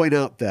 and you point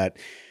out that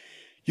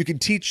you can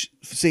teach,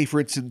 say, for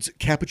instance,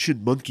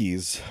 capuchin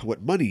monkeys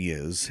what money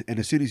is, and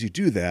as soon as you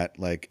do that,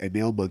 like a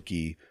male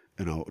monkey,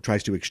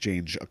 tries to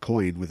exchange a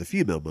coin with a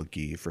female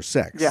monkey for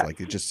sex. Yeah.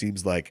 Like, it just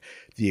seems like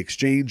the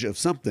exchange of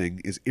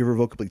something is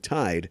irrevocably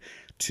tied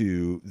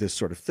to this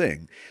sort of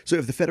thing. So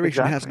if the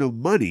Federation has no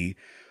money,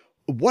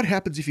 what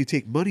happens if you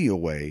take money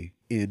away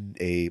in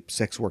a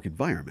sex work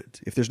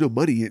environment? If there's no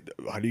money,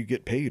 how do you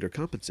get paid or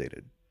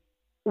compensated?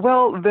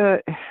 Well,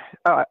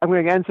 I'm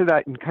going to answer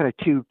that in kind of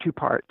two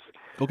parts.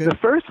 Okay. The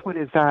first one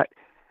is that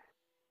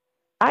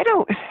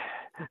the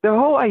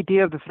whole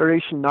idea of the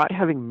Federation not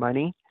having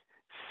money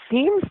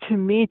seems to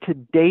me to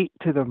date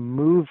to the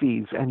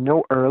movies and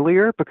no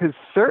earlier, because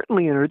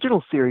certainly in the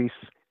original series,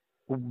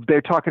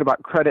 they're talking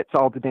about credits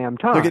all the damn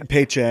time. They're getting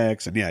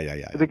paychecks and yeah.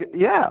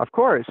 Yeah, of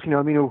course.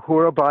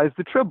 Uhura buys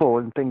the tribble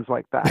and things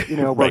like that.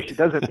 Well, Right. she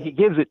doesn't. He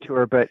gives it to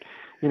her, but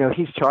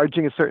he's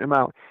charging a certain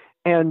amount.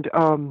 And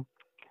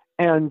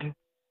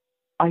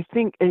I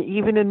think, and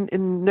even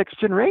in Next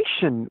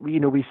Generation,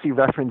 we see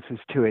references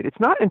to it. It's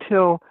not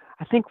until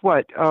I think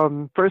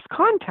First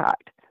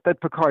Contact that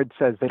Picard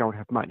says they don't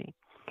have money.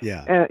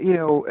 Yeah.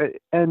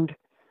 And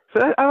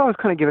so I've always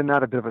kind of given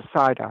that a bit of a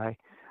side eye.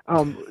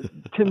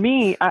 To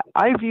me,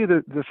 I view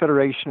the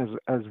Federation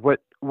as what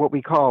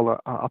we call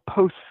a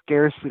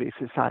post-scarcity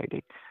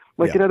society.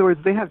 Like, in other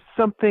words, they have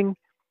something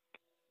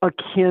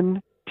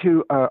akin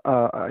to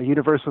a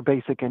universal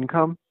basic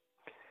income,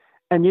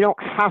 and you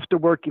don't have to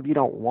work if you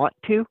don't want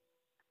to.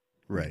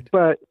 Right.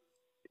 But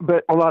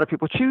a lot of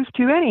people choose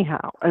to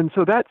anyhow, and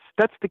so that's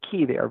the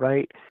key there,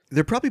 right?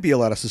 There'd probably be a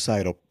lot of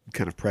societal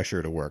kind of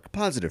pressure to work,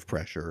 positive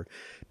pressure,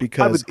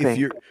 because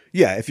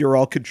if you're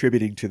all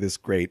contributing to this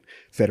great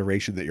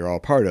federation that you're all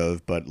part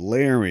of, but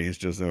Larry's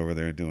just over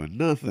there doing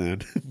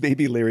nothing,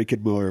 maybe Larry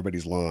could mow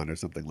everybody's lawn or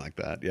something like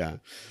that. Yeah,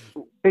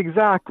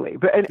 exactly.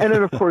 But and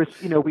then of course,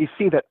 we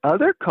see that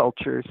other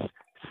cultures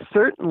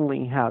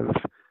certainly have.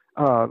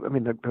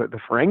 The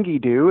Ferengi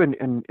do, and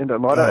a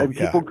lot of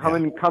people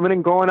coming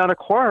and going out of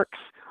Quarks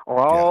are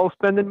all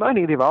spending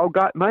money. They've all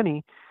got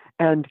money,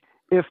 and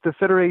if the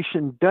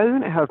Federation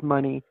doesn't have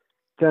money,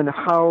 then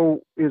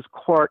how is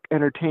Quark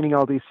entertaining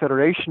all these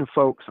Federation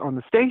folks on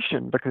the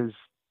station? Because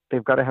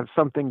they've got to have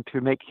something to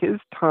make his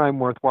time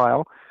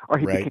worthwhile, or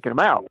he'd be kicking them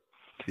out.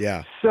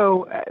 Yeah.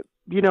 So,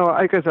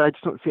 I guess I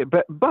just don't see it.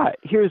 But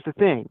here's the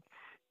thing,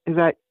 is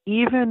that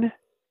even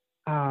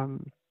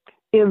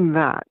in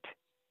that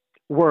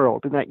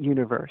world, in that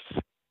universe,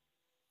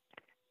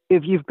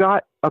 if you've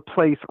got a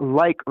place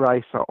like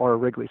Risa or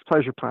Wrigley's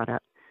Pleasure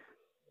Planet,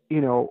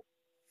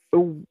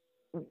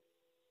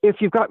 if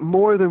you've got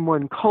more than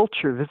one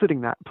culture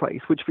visiting that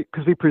place,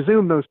 because we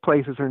presume those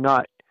places are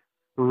not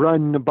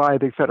run by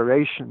the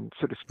Federation,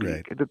 so to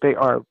speak, that they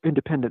are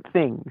independent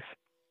things.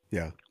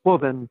 Yeah. Well,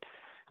 then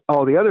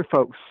all the other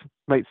folks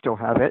might still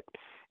have it,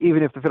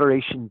 even if the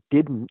Federation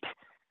didn't.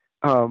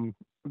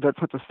 That's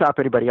what to stop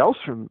anybody else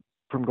from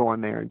going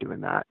there and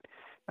doing that.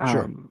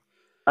 Sure.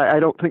 I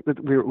don't think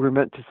that we're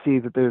meant to see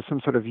that there's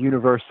some sort of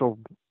universal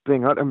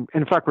thing.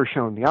 In fact, we're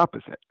shown the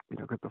opposite,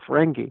 with the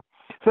Ferengi.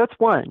 So that's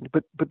one.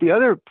 But the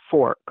other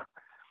fork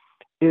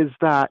is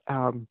that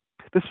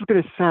this is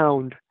going to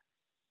sound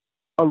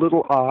a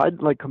little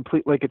odd, like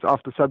it's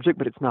off the subject,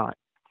 but it's not.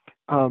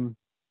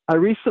 I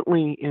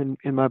recently, in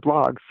my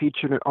blog,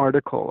 featured an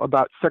article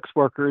about sex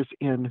workers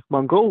in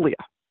Mongolia,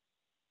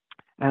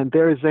 and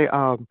there's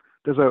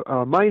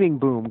a mining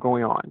boom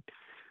going on.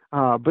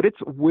 But it's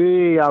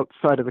way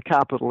outside of the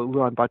capital,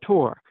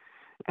 Ulaanbaatar.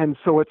 And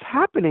so what's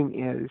happening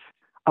is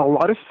a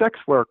lot of sex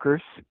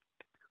workers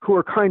who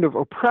are kind of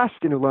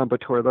oppressed in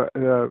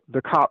Ulaanbaatar.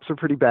 The cops are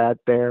pretty bad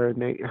there,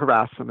 and they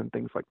harass them and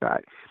things like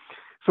that.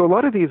 So a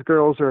lot of these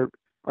girls are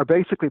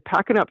basically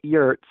packing up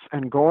yurts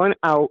and going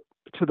out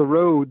to the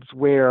roads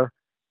where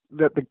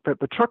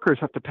the truckers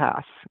have to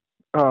pass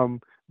to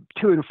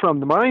and from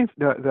the mines,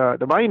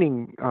 the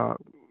mining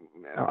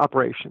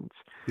operations.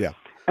 Yeah.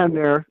 And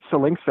they're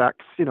selling sex,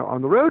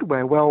 on the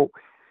roadway. Well,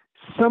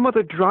 some of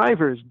the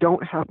drivers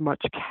don't have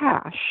much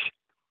cash.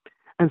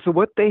 And so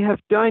what they have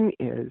done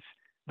is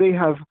they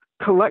have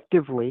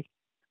collectively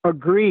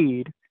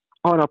agreed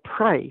on a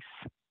price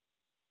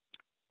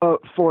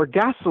for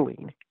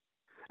gasoline.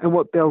 And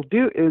what they'll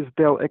do is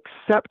they'll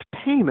accept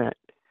payment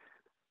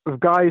of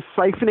guys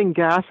siphoning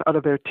gas out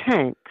of their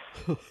tanks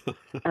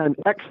and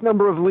X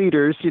number of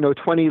liters,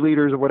 20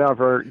 liters or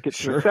whatever, gets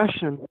to a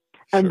session.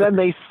 And then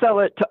they sell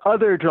it to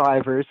other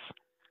drivers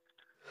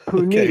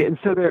who need it. And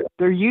so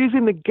they're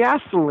using the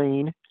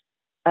gasoline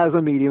as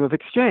a medium of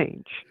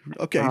exchange.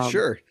 Okay,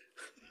 sure.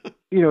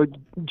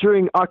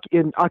 During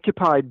in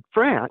occupied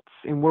France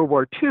in World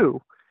War II,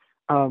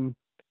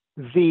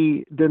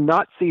 the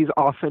Nazis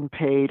often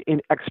paid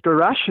in extra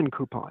ration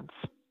coupons.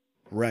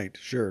 Right,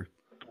 sure.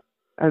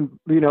 And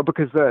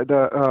because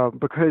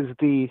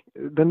the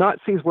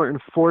Nazis were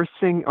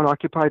enforcing on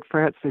occupied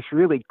France this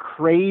really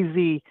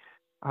crazy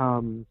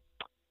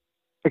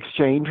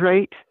exchange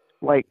rate,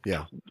 like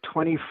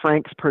 20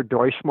 francs per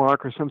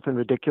Deutschmark or something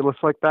ridiculous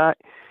like that.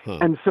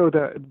 And so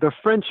the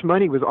French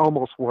money was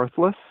almost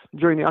worthless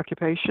during the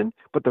occupation,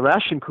 but the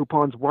ration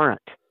coupons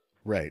weren't.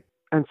 Right.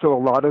 And so a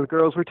lot of the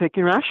girls were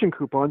taking ration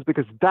coupons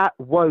because that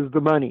was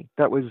the money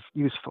that was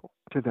useful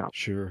to them.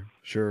 Sure.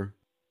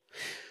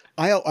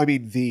 I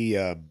mean,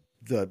 the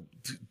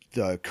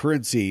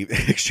currency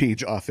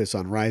exchange office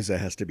on Ryza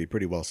has to be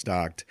pretty well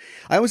stocked.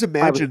 I always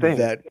imagined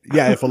that,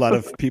 if a lot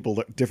of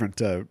people,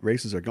 different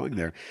races are going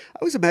there, I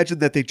always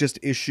imagined that they just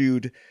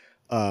issued,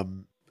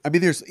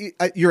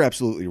 you're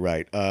absolutely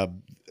right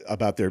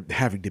about there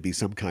having to be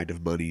some kind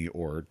of money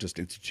or just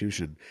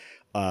institution.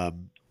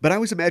 But I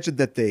always imagined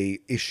that they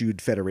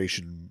issued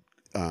Federation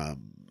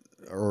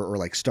or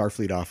like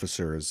Starfleet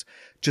officers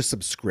just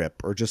some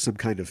script or just some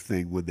kind of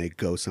thing when they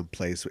go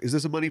someplace. Is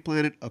this a money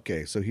planet?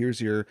 Okay, so here's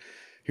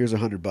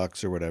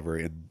 $100 or whatever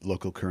in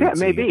local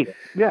currency.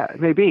 Yeah,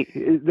 maybe.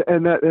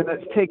 And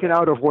that's taken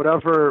out of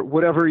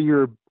whatever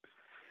your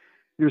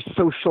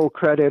social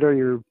credit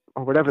or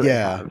whatever they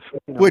have.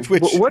 What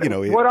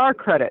are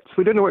credits?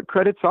 We don't know what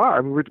credits are.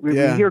 I mean, we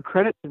hear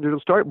credits and it'll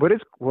start. What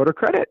are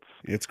credits?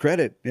 It's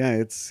credit. Yeah,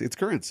 it's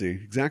currency.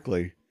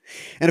 Exactly.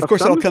 And of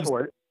course, it all comes.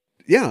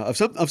 Yeah, of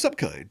some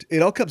kind.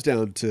 It all comes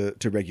down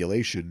to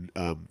regulation.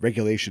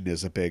 Regulation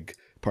is a big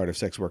part of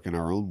sex work in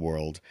our own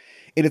world.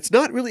 And it's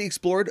not really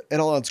explored at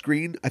all on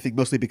screen, I think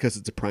mostly because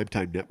it's a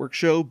primetime network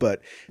show,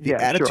 but the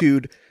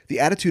attitude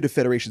of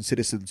Federation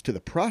citizens to the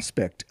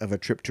prospect of a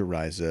trip to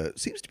Ryza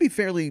seems to be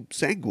fairly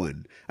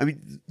sanguine. I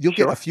mean, you'll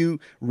get a few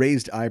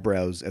raised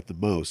eyebrows at the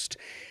most.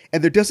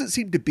 And there doesn't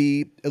seem to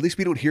be, at least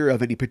we don't hear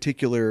of any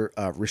particular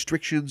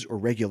restrictions or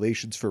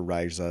regulations for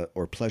Ryza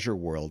or pleasure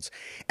worlds.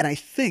 And I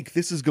think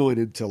this is going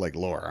into like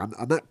lore.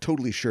 I'm not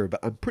totally sure, but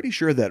I'm pretty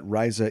sure that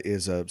Ryza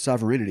is a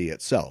sovereignty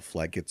itself.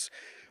 Like it's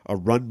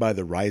run by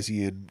the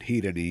Ryzian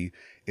Hedony.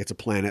 It's a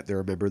planet.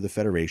 They're a member of the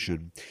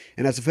Federation.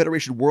 And as a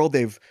Federation world,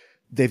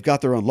 they've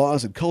got their own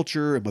laws and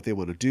culture and what they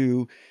want to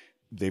do.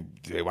 They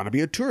want to be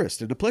a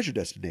tourist and a pleasure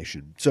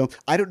destination. So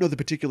I don't know the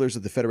particulars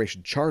of the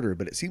Federation charter,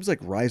 but it seems like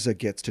Ryza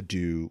gets to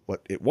do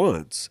what it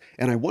wants.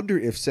 And I wonder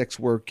if sex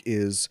work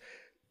is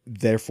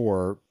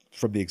therefore,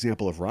 from the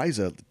example of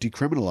Ryza,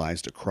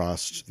 decriminalized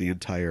across the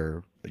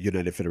entire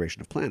United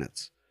Federation of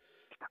Planets.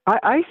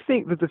 I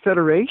think that the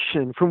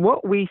Federation, from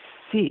what we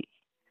see,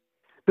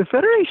 the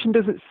Federation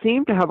doesn't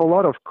seem to have a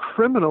lot of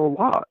criminal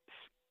laws.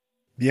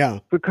 Yeah.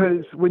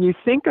 Because when you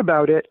think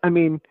about it, I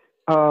mean,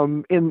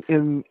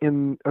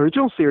 in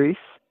original series,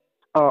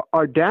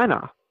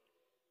 Ardana,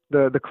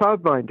 the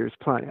Cloudbinders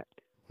planet,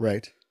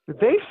 right?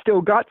 They've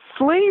still got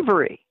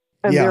slavery,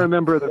 and they're a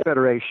member of the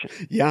Federation.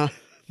 Yeah,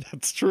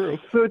 that's true.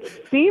 So it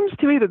seems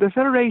to me that the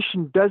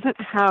Federation doesn't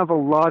have a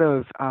lot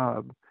of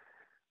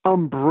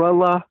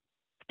umbrella,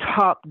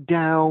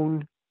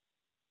 top-down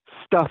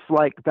stuff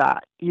like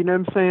that. You know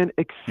what I'm saying?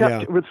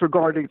 Except with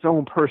regard to its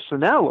own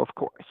personnel, of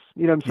course.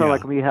 You know what I'm saying?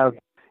 Like we have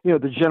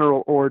the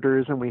general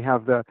orders and we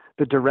have the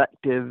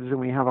directives and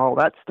we have all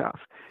that stuff.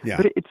 Yeah.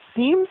 But it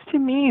seems to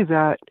me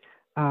that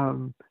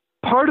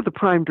part of the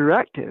prime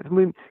directive, I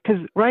mean,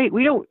 because, right,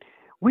 we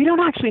we don't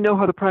actually know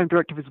how the Prime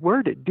Directive is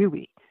worded, do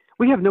we?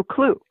 We have no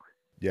clue.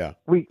 Yeah.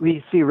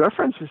 We see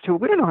references to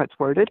it. We don't know how it's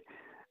worded.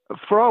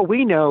 For all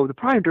we know, the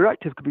Prime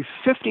Directive could be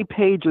 50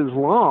 pages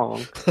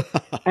long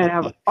and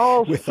have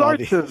all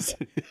sorts of,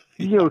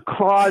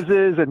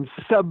 clauses and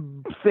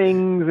sub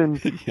things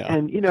and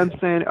you know what I'm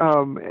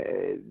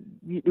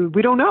saying?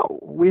 We don't know.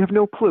 We have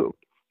no clue.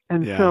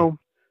 And so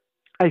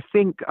I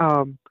think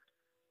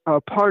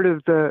part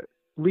of the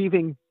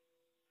leaving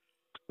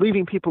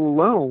people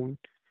alone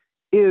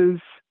is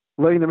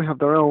letting them have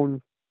their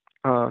own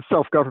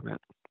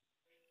self-government.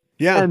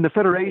 Yeah. And the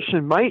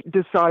Federation might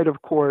decide,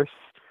 of course,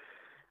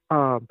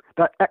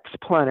 that X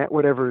planet,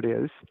 whatever it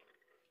is,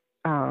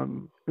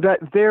 that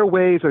their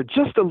ways are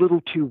just a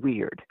little too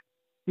weird.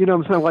 You know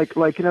what I'm saying?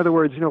 Like in other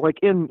words, like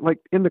in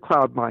the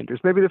Cloud Minders,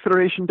 maybe the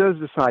Federation does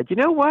decide, you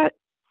know what?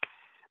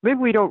 Maybe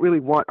we don't really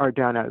want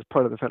Ardana as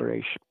part of the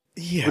Federation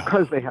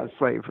because they have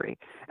slavery.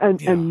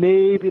 And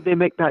maybe they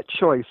make that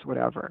choice,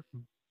 whatever.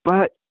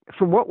 But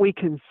from what we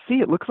can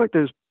see, it looks like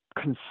there's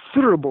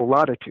considerable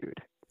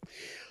latitude.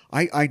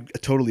 I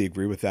totally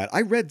agree with that.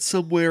 I read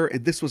somewhere,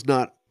 and this was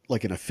not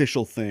like an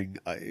official thing.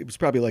 It was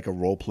probably like a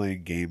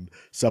role-playing game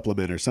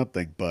supplement or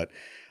something. But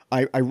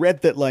I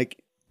read that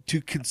like to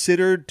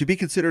be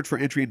considered for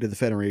entry into the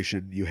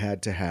Federation, you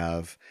had to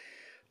have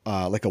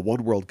like a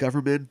one world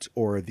government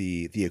or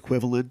the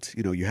equivalent.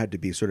 You had to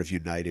be sort of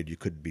united. You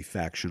couldn't be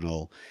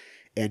factional,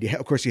 and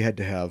of course you had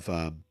to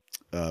have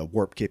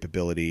warp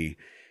capability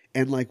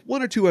and like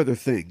one or two other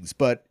things.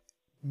 But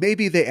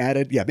maybe they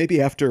added, maybe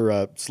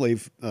after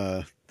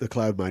the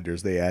Cloud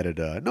Minders, they added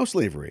no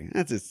slavery.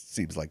 That just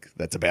seems like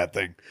that's a bad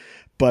thing.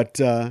 But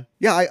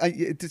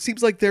it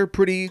seems like they're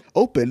pretty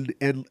open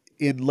and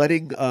in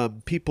letting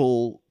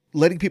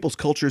people's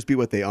cultures be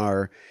what they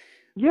are.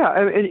 Yeah,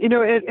 and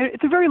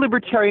it's a very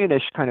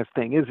libertarianish kind of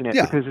thing, isn't it?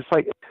 Yeah. Because it's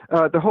like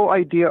the whole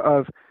idea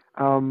of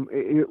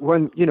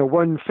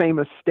one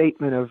famous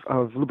statement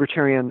of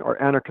libertarian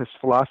or anarchist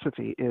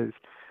philosophy is,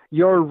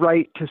 "Your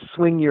right to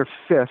swing your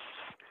fists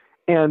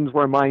ends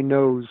where my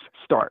nose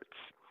starts."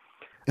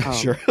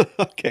 Sure.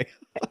 Okay.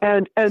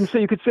 and so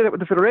you could say that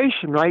with the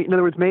Federation, right? In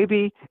other words,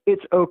 maybe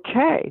it's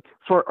okay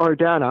for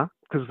Ardana,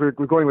 because we're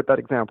going with that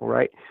example,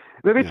 right?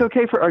 Maybe it's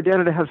okay for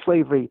Ardana to have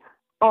slavery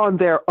on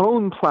their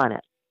own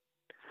planet.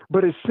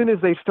 But as soon as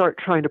they start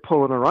trying to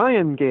pull an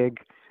Orion gig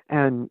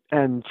and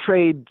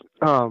trade,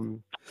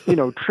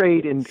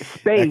 trade in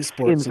space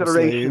Export in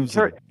Federation,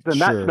 then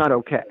that's not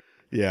okay.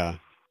 Yeah.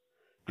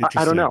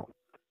 I don't know.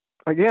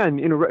 Again,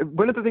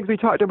 one of the things we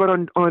talked about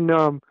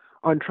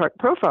on Track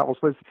Profiles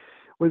was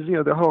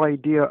the whole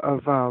idea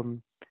of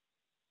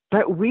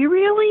that we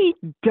really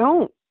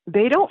don't.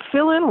 They don't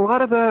fill in a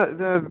lot of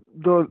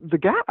the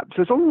gaps.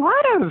 There's a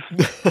lot of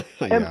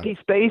empty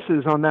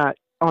spaces on that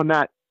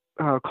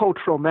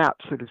cultural map,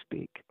 so to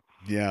speak.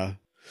 Yeah.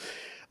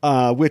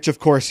 Which, of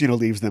course,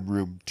 leaves them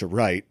room to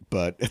write.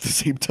 But at the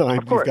same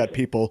time, you've got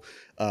people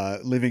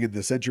living in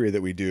the century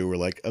that we do. We're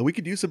like, we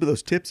could use some of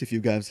those tips if you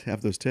guys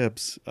have those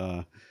tips.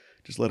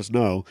 Just let us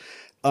know.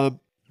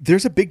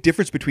 There's a big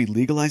difference between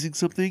legalizing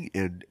something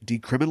and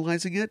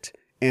decriminalizing it.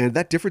 And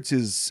that difference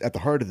is at the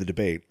heart of the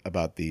debate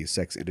about the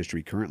sex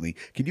industry currently.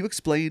 Can you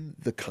explain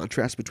the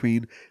contrast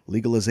between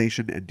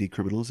legalization and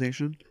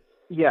decriminalization?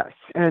 Yes.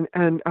 And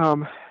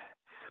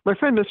my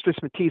friend Mistress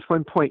Matisse,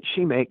 one point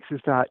she makes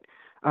is that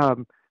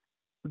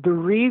the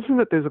reason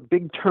that there's a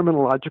big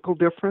terminological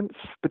difference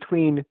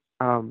between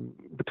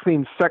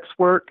sex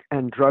work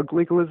and drug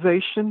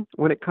legalization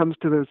when it comes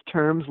to those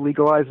terms,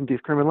 legalized and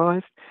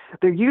decriminalized,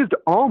 they're used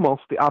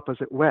almost the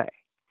opposite way.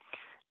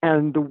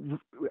 And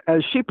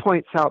as she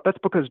points out, that's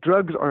because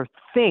drugs are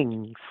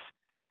things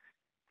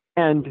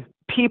and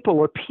people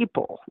are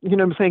people. You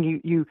know what I'm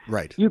saying? You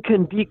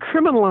can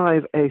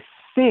decriminalize a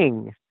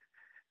thing.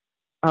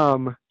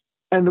 And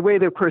the way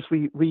that, of course,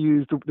 we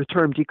use the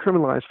term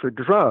decriminalize for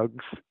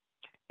drugs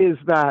is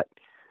that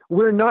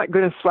we're not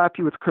going to slap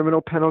you with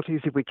criminal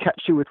penalties if we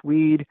catch you with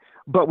weed,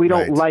 but we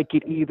don't like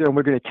it either, and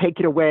we're going to take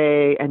it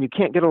away, and you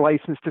can't get a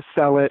license to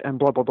sell it, and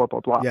blah, blah, blah,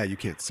 blah, blah. Yeah, you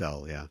can't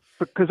sell, yeah.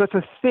 Because that's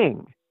a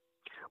thing.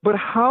 But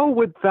how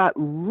would that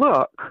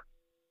look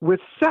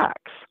with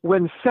sex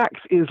when sex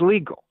is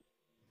legal?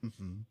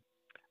 Mm-hmm.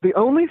 The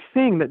only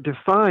thing that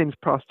defines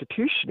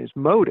prostitution is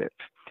motive.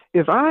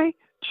 If I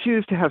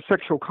choose to have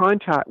sexual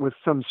contact with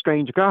some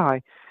strange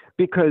guy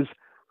because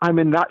I'm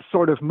in that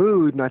sort of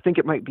mood and I think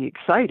it might be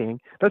exciting,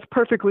 that's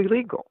perfectly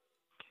legal.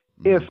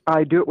 Mm-hmm. If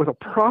I do it with a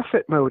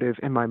profit motive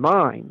in my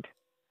mind,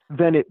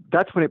 then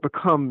that's when it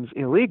becomes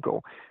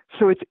illegal.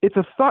 So it's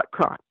a thought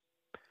crime.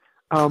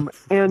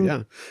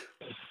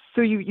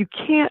 So you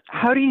can't,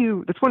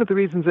 that's one of the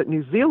reasons that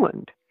New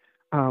Zealand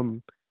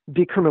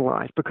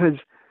decriminalized, because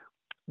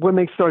when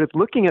they started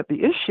looking at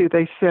the issue,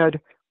 they said,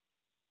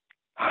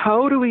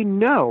 how do we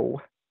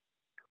know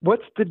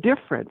what's the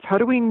difference? How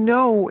do we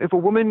know if a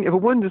woman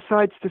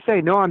decides to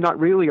say, no, I'm not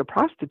really a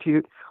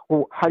prostitute?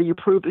 Well, how do you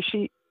prove that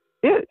she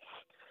is?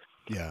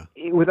 Yeah.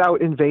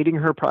 Without invading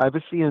her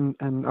privacy and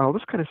all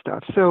this kind of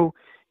stuff. So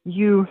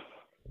you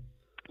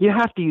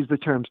have to use the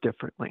terms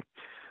differently.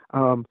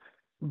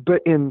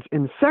 But in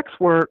sex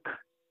work,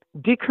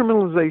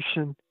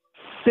 decriminalization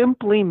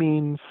simply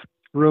means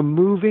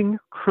removing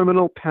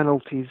criminal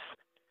penalties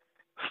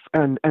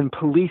and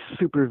police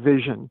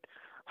supervision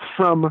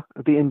from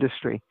the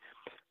industry,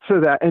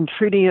 and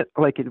treating it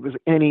like it was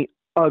any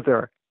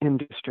other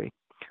industry.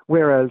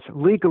 Whereas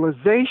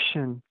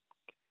legalization,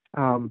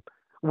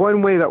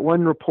 one way that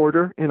one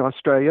reporter in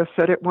Australia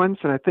said it once,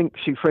 and I think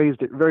she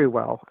phrased it very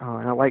well,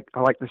 and I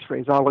like this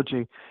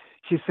phraseology.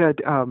 She said,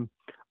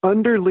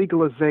 under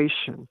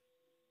legalization,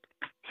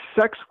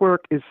 sex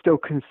work is still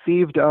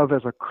conceived of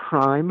as a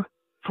crime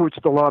for which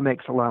the law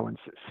makes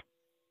allowances.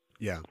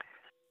 Yeah.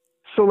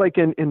 So like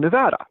in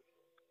Nevada,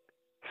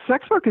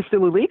 sex work is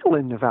still illegal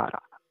in Nevada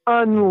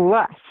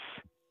unless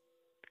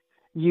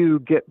you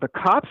get the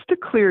cops to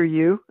clear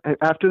you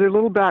after their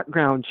little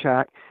background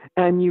check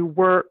and you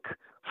work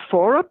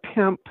for a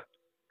pimp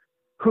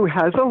who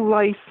has a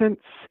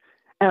license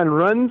and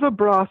runs a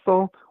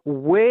brothel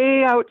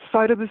way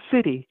outside of the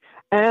city.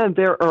 And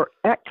there are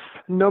X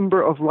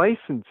number of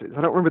licenses.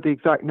 I don't remember the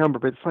exact number,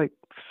 but it's like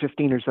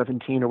 15 or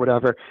 17 or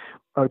whatever,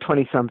 or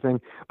 20 something.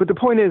 But the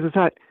point is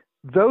that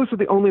those are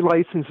the only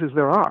licenses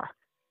there are.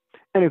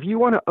 And if you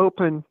want to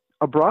open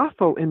a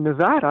brothel in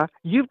Nevada,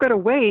 you've got to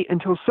wait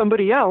until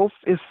somebody else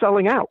is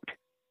selling out.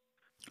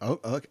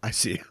 Oh, I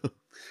see.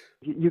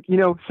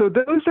 So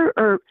those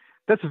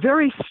that's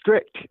very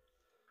strict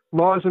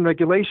laws and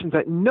regulations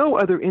that no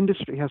other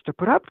industry has to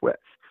put up with.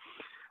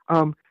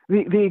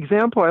 The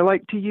example I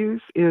like to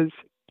use is,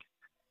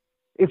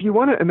 if you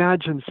want to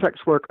imagine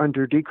sex work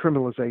under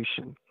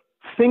decriminalization,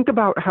 think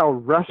about how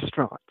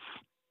restaurants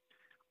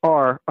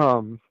are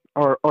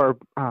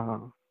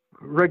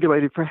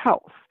regulated for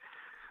health.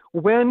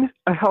 When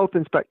a health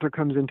inspector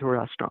comes into a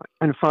restaurant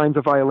and finds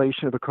a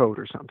violation of the code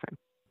or something,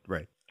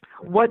 right?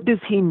 What does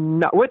he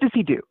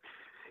do?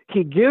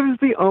 He gives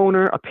the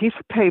owner a piece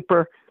of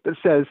paper that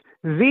says,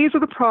 "These are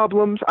the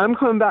problems. I'm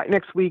coming back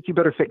next week. You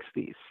better fix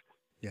these."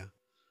 Yeah.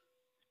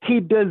 He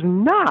does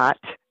not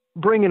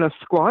bring in a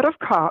squad of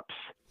cops,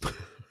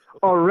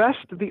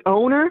 arrest the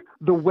owner,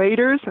 the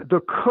waiters,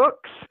 the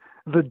cooks,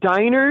 the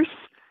diners,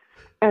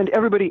 and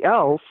everybody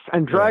else,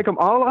 and drag them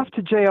all off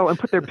to jail and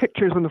put their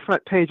pictures on the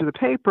front page of the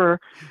paper.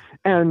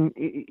 And,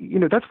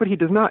 that's what he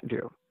does not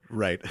do.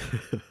 Right.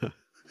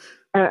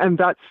 And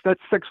that's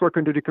sex work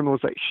under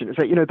decriminalization. Is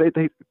that,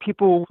 they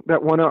people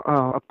that want to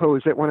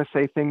oppose it want to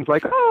say things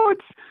like, "Oh,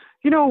 it's,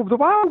 the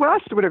Wild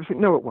West," or whatever.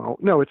 No, it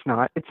won't. No, it's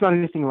not. It's not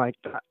anything like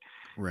that.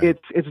 Right.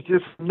 It's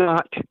just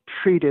not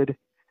treated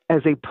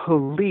as a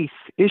police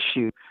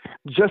issue,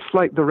 just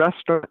like the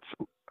restaurant's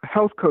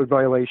health code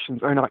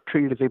violations are not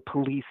treated as a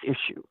police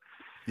issue.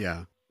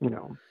 Yeah.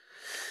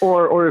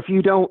 Or if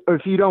you don't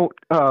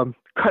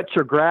cut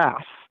your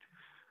grass,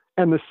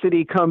 and the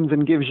city comes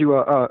and gives you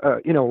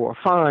a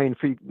fine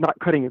for not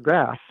cutting your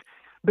grass,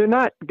 they're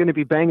not going to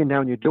be banging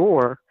down your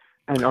door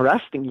and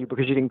arresting you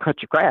because you didn't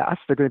cut your grass.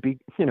 They're going to be,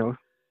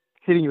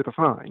 hitting you with a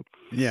fine.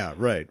 Yeah,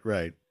 right.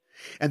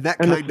 And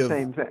that's the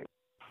same thing.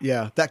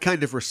 Yeah, that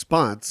kind of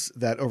response,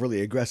 that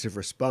overly aggressive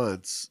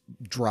response,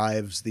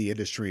 drives the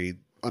industry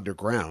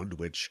underground,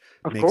 which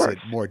makes it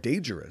more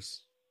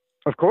dangerous.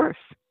 Of course.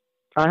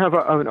 I have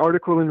an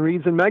article in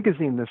Reason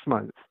magazine this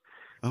month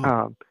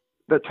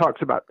that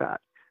talks about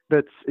that.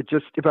 That's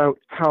just about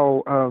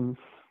how some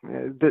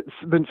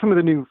of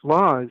the new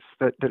laws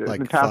that have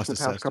been passed in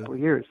the past couple of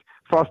years.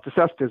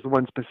 FOSTA-SESTA is the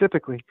one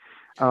specifically.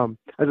 I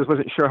just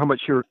wasn't sure how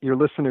much your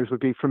listeners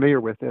would be familiar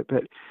with it,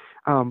 but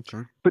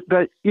sure. But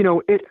that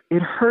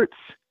it hurts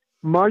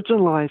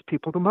marginalized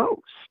people the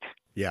most.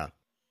 Yeah.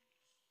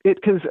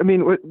 Because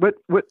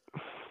what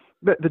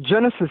the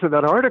genesis of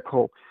that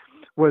article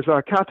was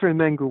Catherine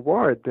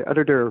Mangu-Ward, the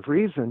editor of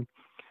Reason.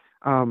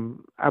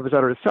 I was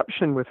at a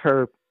reception with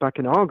her back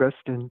in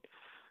August, and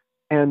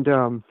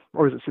or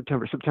was it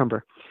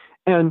September?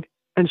 And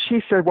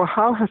she said, "Well,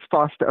 how has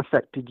FOSTA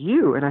affected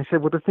you?" And I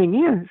said, "Well, the thing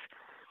is,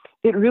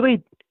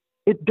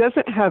 it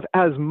doesn't have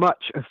as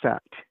much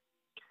effect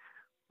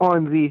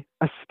on the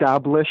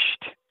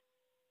established,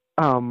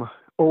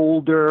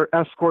 older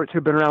escorts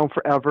who've been around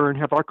forever and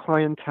have our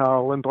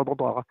clientele and blah, blah,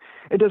 blah.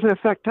 It doesn't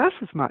affect us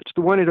as much.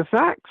 The ones that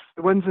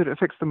it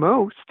affects the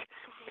most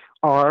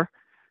are,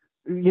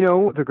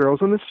 the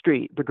girls on the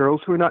street, the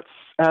girls who are not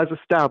as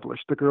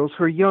established, the girls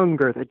who are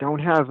younger, that don't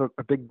have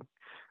a big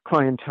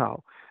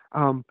clientele.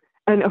 And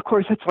of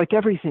course, it's like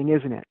everything,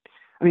 isn't it?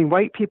 I mean,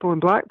 white people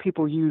and black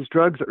people use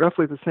drugs at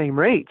roughly the same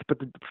rates, but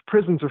the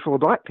prisons are full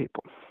of black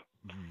people.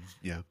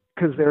 Yeah.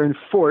 Because they're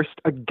enforced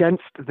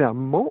against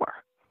them more.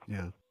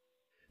 Yeah.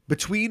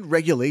 Between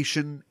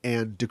regulation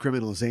and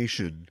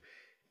decriminalization,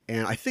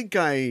 and I think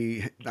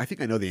I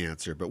know the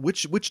answer, but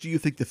which do you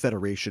think the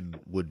Federation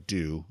would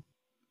do?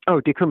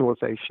 Oh,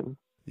 decriminalization.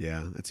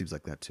 Yeah, that seems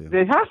like that too.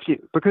 They have to,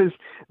 because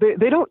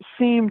they don't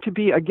seem to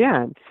be,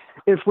 again,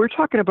 if we're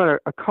talking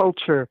about a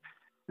culture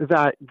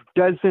that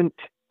doesn't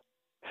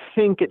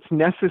think it's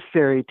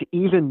necessary to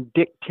even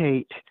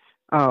dictate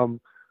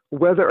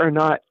whether or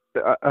not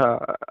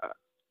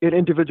an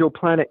individual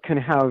planet can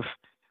have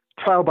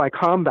trial by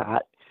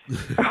combat,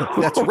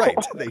 That's right.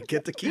 They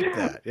get to keep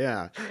that.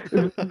 Yeah.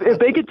 If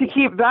they get to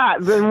keep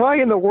that, then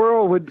why in the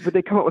world would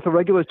they come up with a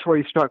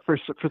regulatory structure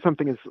for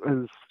something as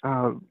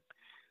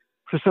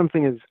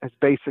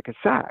basic as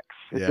sex?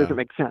 It doesn't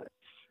make sense.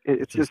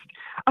 It's just,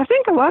 I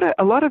think a lot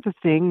of the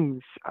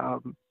things.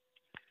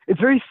 It's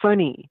very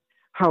funny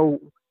how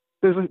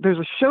there's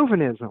a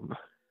chauvinism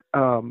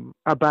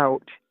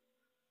about.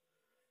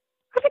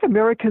 I think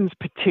Americans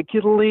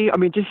particularly, I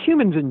mean, just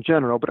humans in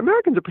general, but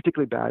Americans are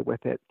particularly bad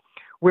with it,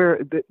 where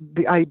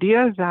the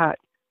idea that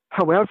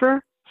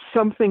however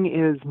something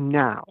is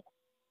now,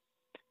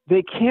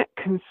 they can't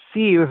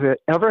conceive of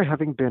it ever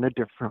having been a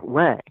different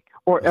way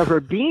or ever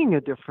being a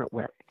different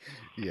way.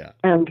 Yeah.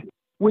 And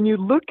when you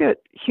look at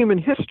human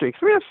history,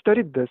 because we have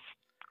studied this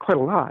quite a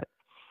lot,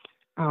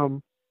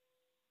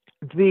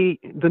 the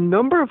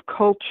number of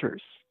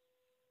cultures,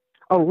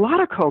 a lot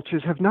of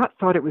cultures have not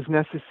thought it was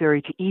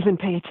necessary to even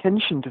pay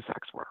attention to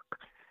sex work.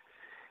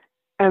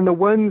 And the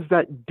ones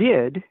that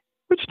did,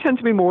 which tend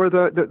to be more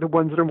the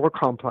ones that are more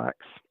complex,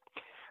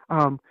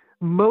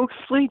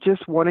 mostly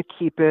just want to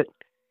keep it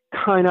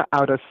kind of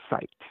out of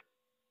sight.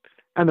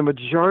 And the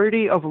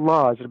majority of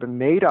laws that have been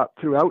made up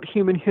throughout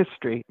human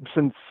history,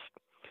 since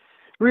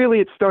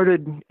really it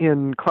started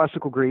in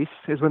classical Greece,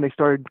 is when they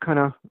started kind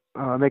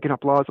of making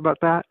up laws about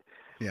that.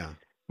 Yeah.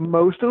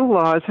 Most of the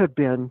laws have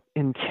been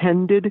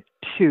intended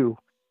to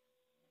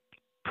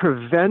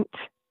prevent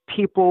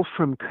people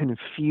from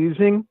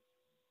confusing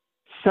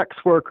sex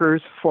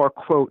workers for,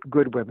 quote,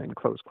 good women,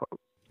 close quote.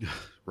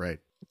 Right.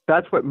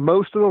 That's what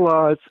most of the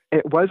laws,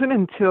 it wasn't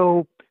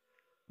until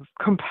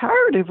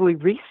comparatively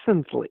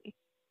recently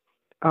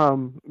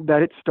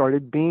that it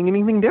started being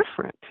anything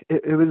different.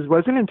 It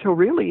wasn't until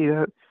really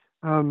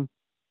about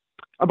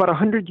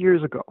 100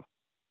 years ago,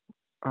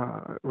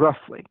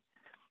 roughly.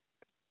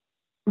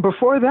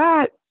 Before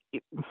that,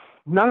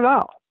 not at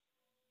all.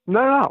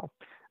 Not at all.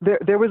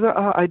 There was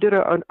I did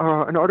an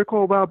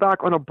article a while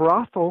back on a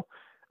brothel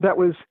that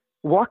was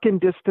walking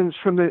distance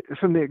from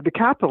the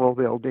Capitol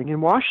building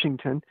in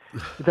Washington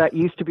that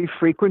used to be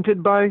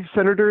frequented by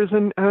senators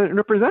and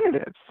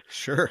representatives.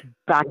 Sure.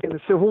 Back in the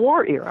Civil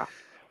War era.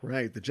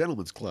 Right, the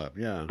gentleman's club,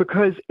 yeah.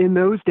 Because in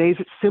those days,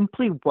 it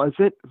simply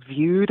wasn't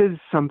viewed as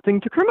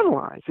something to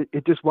criminalize.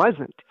 It just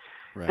wasn't.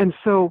 Right. And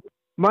so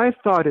my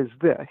thought is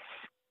this.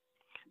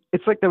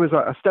 It's like there was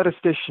a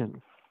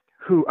statistician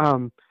who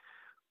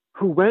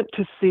went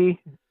to see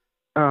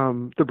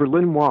the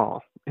Berlin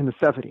Wall in the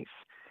 70s,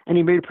 and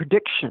he made a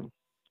prediction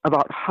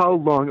about how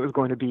long it was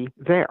going to be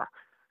there.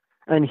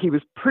 And he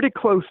was pretty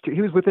close to,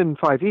 he was within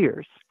 5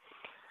 years.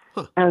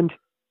 Huh. And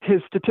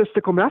his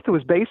statistical method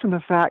was based on the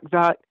fact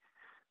that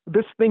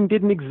this thing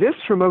didn't exist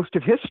for most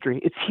of history.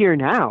 It's here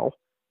now.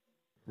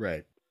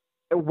 Right.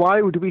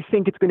 Why do we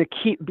think it's going to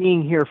keep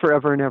being here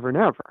forever and ever and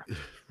ever?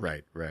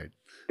 Right.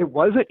 It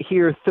wasn't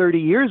here 30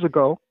 years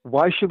ago.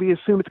 Why should we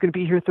assume it's going to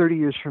be here 30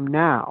 years from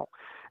now?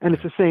 And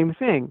it's the same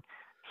thing.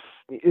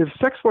 If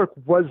sex work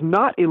was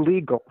not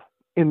illegal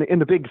in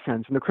the big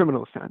sense, in the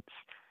criminal sense,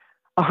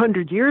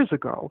 100 years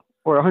ago,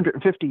 or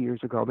 150 years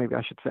ago, maybe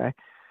I should say,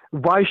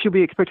 why should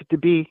we expect it to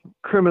be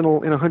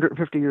criminal in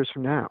 150 years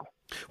from now?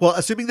 Well,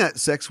 assuming that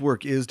sex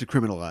work is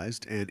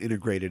decriminalized and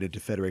integrated into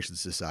Federation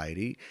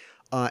society,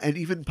 and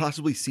even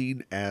possibly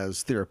seen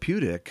as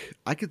therapeutic,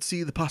 I could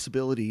see the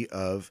possibility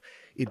of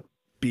it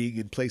being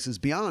in places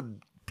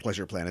beyond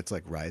pleasure planets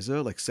like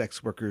Risa, like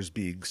sex workers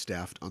being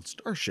staffed on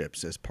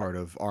starships as part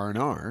of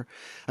R&R.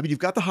 I mean, you've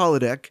got the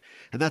holodeck,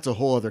 and that's a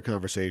whole other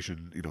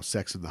conversation,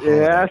 sex in the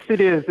holodeck. Yes, it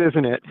is,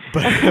 isn't it?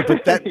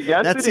 But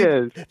yes, it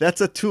is.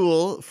 That's a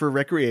tool for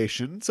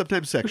recreation,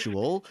 sometimes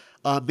sexual.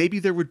 Maybe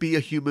there would be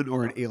a human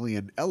or an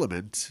alien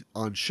element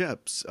on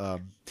ships. I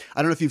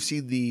don't know if you've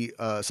seen the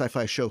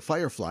sci-fi show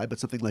Firefly, but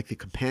something like the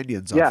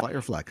companions on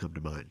Firefly come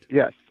to mind.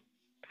 Yes.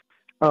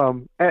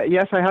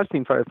 Yes, I have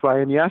seen Firefly,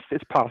 and yes,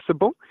 it's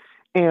possible.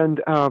 And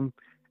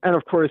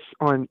of course,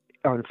 on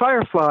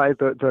Firefly,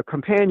 the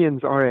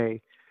companions are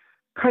a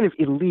kind of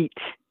elite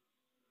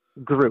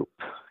group,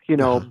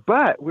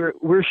 But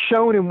we're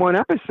shown in one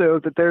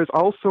episode that there's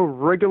also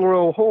regular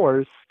old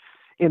whores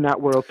in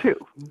that world too.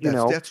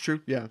 That's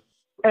true. Yeah.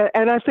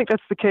 And I think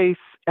that's the case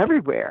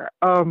everywhere.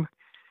 On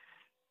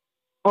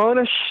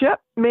a ship,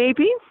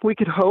 maybe we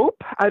could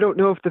hope. I don't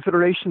know if the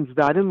Federation's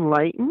that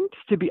enlightened.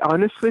 To be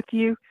honest with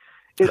you,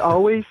 it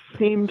always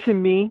seemed to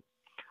me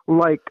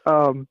like.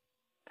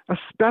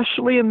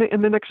 Especially in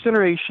the Next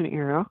Generation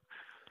era,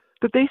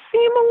 that they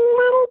seem a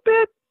little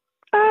bit,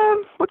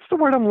 what's the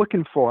word I'm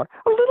looking for?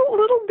 A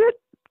little bit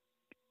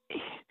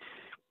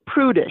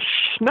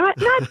prudish, not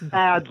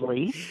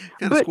badly,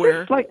 but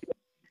square. Just like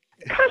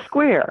kind of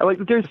square. Like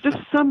there's just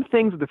some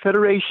things the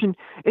Federation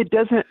it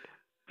doesn't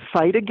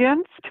fight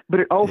against, but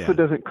it also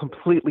doesn't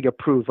completely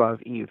approve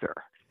of either.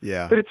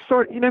 Yeah. But it's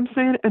sort, what I'm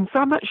saying? And so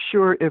I'm not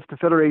sure if the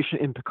Federation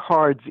in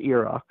Picard's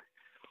era,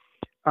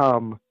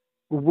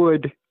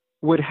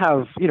 would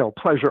have,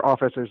 pleasure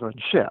officers on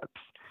ships.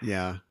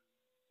 Yeah.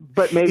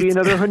 But maybe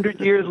another 100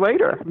 years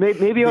later,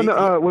 maybe on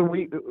the when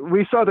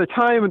we saw the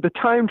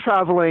time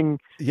traveling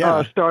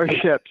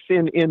starships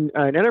in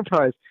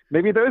Enterprise,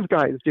 Maybe those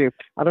guys do.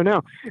 I don't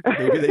know.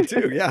 Maybe they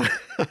do, yeah.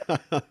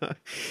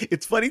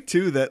 It's funny,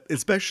 too, that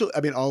especially,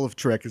 I mean, all of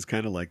Trek is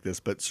kind of like this,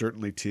 but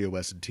certainly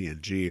TOS and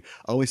TNG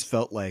always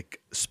felt like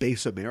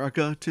Space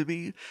America to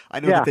me. I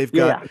know that they've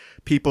got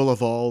people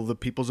of all the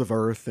peoples of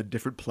Earth and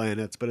different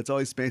planets, but it's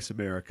always Space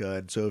America.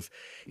 And so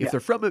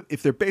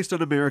if they're based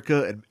on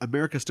America and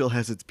America still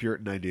has its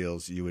Puritan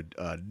ideals, you would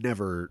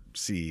never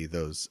see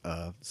those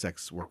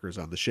sex workers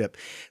on the ship.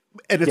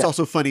 And it's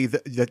also funny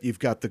that you've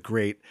got the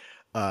great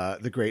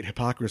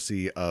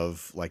hypocrisy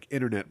of like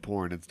internet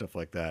porn and stuff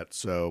like that.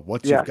 So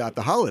once you've got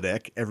the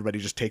holodeck, everybody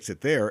just takes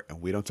it there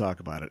and we don't talk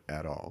about it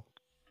at all.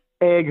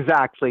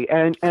 Exactly.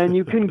 And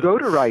you can go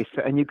to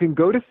Risa and you can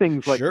go to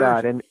things like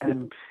that and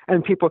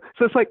people,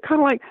 so it's like,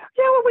 kind of like,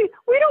 well,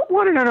 we don't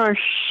want it on our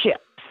ships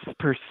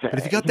per se. But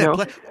if you got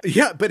that,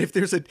 but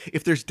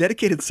if there's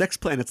dedicated sex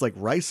planets like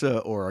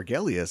Risa or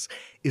Argelius,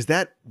 is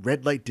that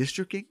red light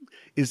districting?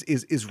 Is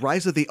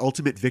Risa the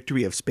ultimate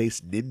victory of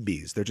space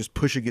NIMBYs? They're just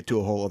pushing it to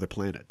a whole other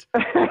planet.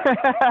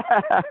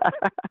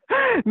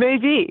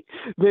 Maybe,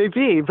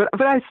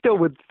 but I still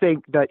would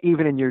think that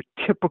even in your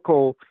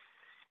typical,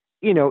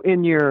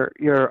 in your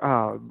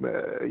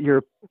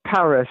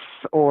Paris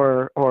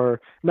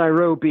or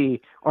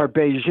Nairobi or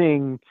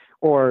Beijing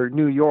or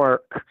New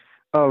York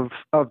of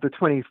the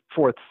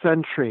 24th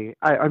century,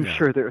 I'm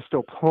sure there are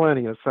still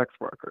plenty of sex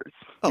workers,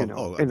 in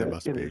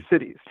the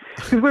cities.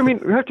 Because I mean,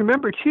 we have to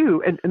remember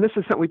too, and this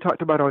is something we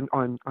talked about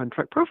on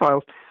Trek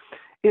Profiles,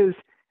 is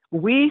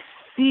we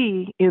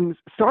see in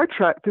Star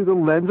Trek through the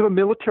lens of a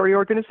military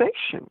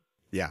organization.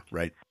 Yeah,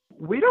 right.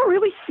 We don't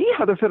really see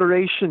how the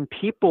Federation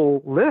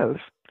people live.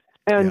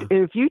 And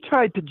if you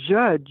tried to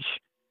judge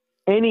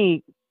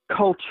any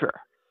culture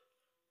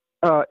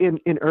in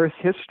Earth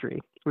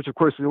history, which of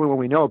course is the only one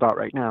we know about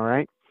right now,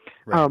 right?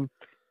 By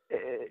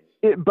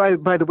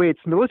the way its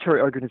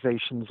military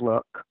organizations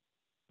look,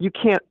 you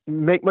can't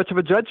make much of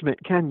a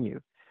judgment, can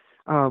you?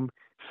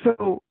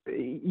 So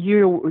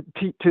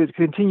to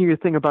continue your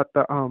thing about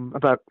the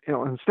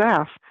on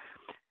staff,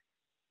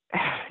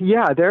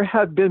 there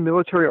have been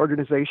military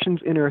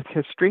organizations in Earth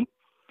history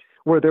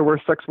where there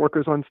were sex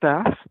workers on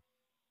staff.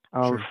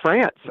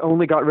 France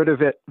only got rid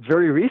of it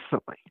very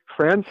recently.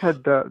 France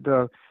had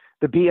the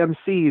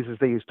BMCs, as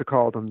they used to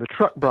call them, the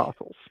truck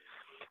brothels,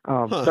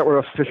 that were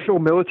official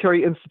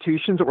military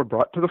institutions that were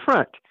brought to the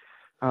front.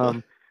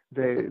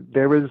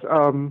 They were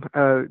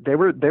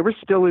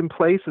still in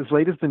place as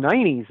late as the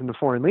 90s in the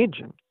Foreign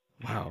Legion.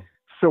 Wow!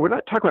 So we're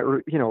not talking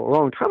about a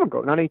long time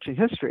ago, not ancient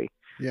history.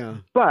 Yeah.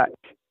 But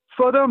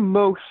for the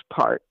most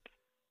part,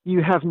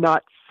 you have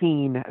not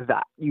seen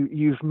that.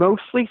 You've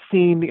mostly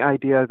seen the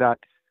idea that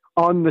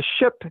on the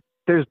ship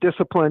there's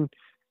discipline,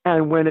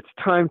 and when it's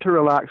time to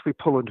relax, we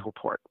pull into a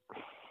port.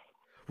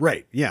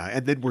 Right. Yeah.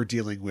 And then we're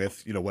dealing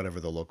with, whatever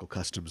the local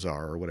customs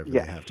are or whatever they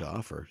have to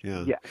offer.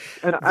 Yeah. Yeah.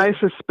 And I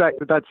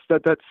suspect that's,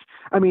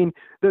 I mean,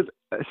 there's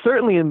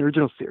certainly in the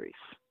original series.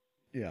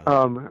 Yeah.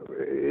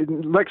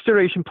 Next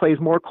Generation plays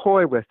more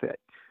coy with it.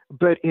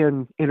 But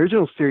in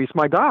original series,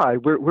 my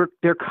God,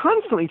 they're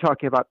constantly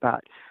talking about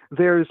that.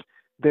 There's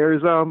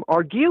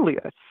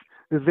Argelius.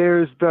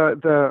 There's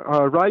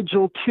the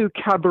Rigel 2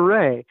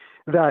 Cabaret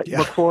that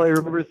McCoy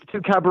remembers the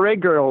 2 Cabaret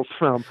girls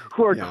from,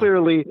 who are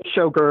clearly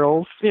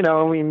showgirls.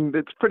 I mean,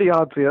 it's pretty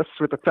obvious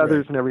with the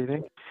feathers and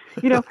everything.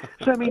 So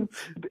I mean,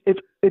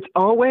 it's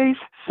always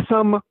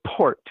some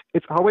port.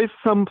 It's always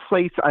some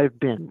place I've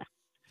been.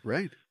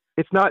 Right.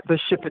 It's not the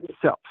ship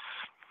itself.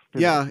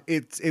 Yeah,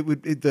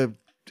 the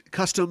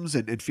customs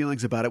and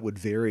feelings about it would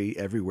vary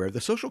everywhere.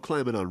 The social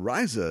climate on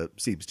Risa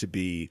seems to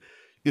be,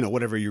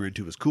 whatever you're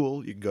into is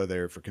cool. You can go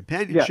there for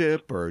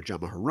companionship or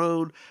Jama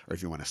Haron, or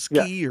if you want to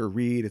ski or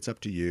read, it's up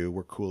to you.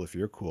 We're cool if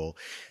you're cool.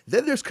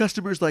 Then there's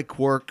customers like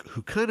Quark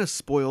who kind of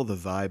spoil the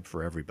vibe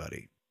for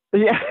everybody.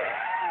 Yeah.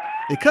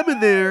 They come in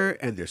there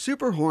and they're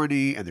super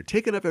horny and they're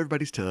taking up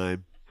everybody's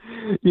time.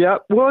 Yeah.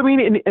 Well, I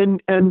mean,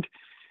 and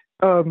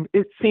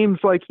it seems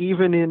like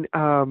even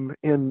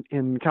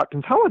in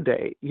Captain's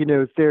Holiday,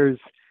 there's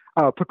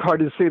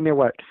Picard is sitting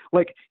there,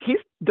 he's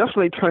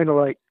definitely trying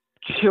to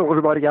chill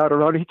everybody out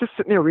around. He's just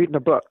sitting there reading a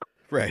book.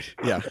 Right.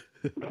 Yeah.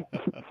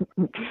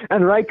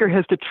 And Riker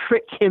has to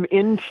trick him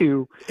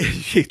into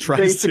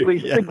basically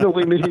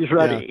signaling that he's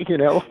ready,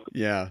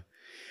 Yeah.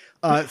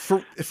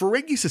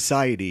 Ferengi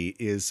society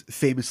is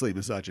famously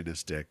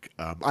misogynistic.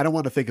 I don't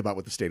want to think about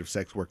what the state of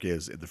sex work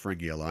is in the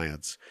Ferengi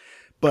Alliance,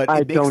 but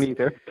I don't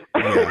either.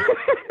 Yeah.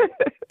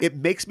 It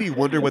makes me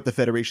wonder what the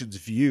Federation's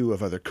view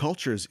of other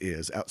cultures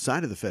is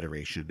outside of the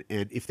Federation,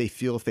 and if they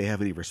feel if they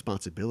have any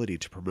responsibility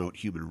to promote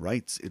human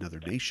rights in other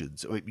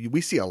nations. I mean,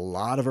 we see a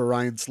lot of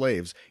Orion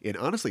slaves in,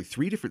 honestly,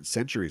 3 different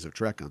centuries of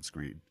Trek on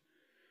screen.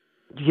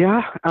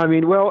 Yeah, I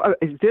mean, well,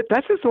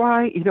 that's just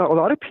why, a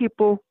lot of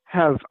people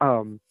have,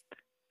 some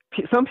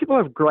people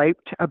have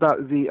griped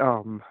about the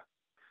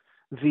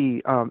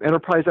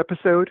Enterprise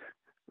episode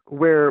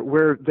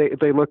where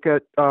they look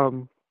at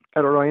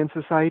Orion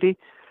Society.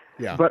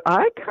 Yeah. But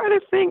I kind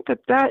of think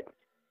that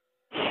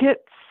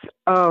hits,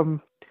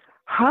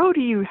 how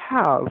do you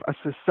have a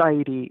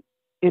society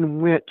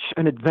in which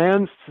an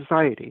advanced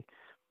society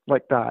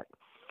like that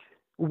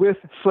with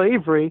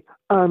slavery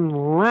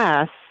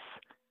unless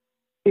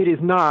it is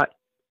not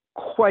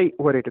quite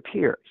what it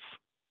appears.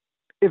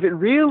 If it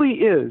really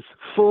is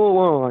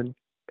full-on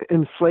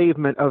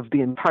enslavement of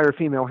the entire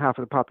female half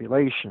of the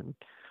population,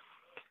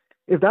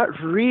 if that's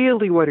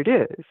really what it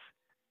is,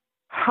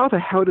 how the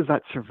hell does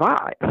that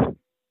survive?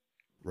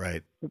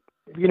 Right.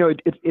 You know,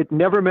 it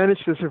never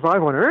managed to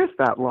survive on Earth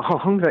that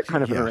long, that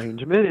kind of an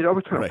arrangement. It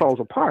always kind of falls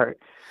apart.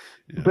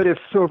 Yeah. But if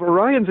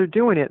Orions are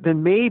doing it,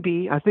 then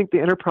maybe I think the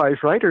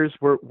Enterprise writers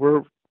were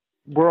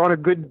on a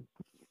good,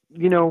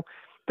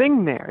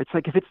 thing there. It's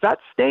like if it's that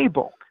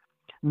stable,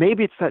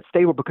 maybe it's that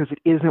stable because it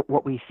isn't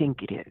what we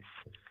think it is.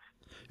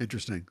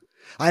 Interesting.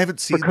 I haven't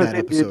seen that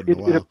episode in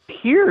a while. It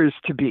appears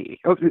to be.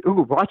 Oh,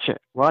 watch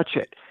it.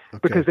 Okay.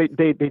 Because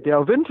they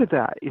delve into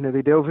that.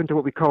 They delve into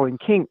what we call in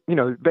kink.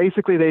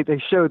 Basically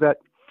they show that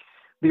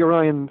the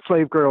Orion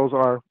slave girls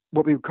are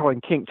what we would call in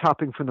kink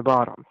topping from the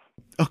bottom.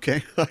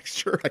 Okay,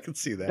 sure, I can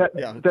see that.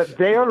 That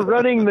they are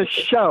running the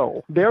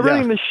show. They're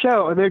running the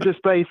show, and they're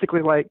just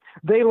basically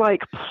they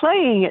like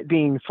playing at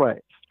being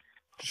slaves.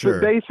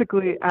 Sure. But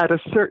basically, at a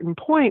certain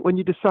point, when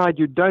you decide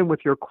you're done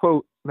with your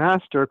quote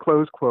master,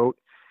 close quote,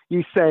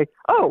 you say,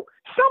 "Oh,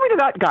 sell me to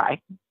that guy."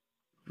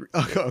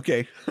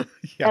 Okay.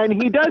 Yeah.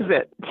 And he does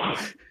it.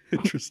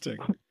 Interesting.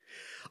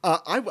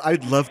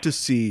 I'd love to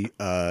see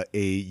a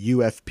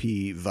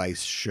UFP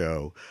Vice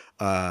show.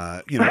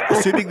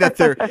 Assuming that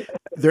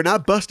they're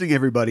not busting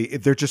everybody,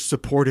 they're just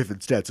supportive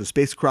instead. So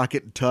Space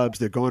Crockett and Tubbs,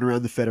 they're going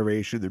around the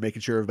Federation, they're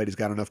making sure everybody's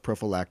got enough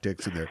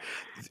prophylactics, and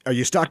are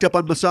you stocked up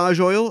on massage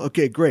oil?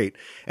 Okay, great.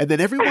 And then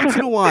every once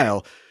in a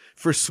while,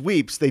 for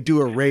sweeps, they do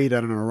a raid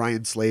on an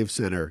Orion slave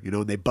center,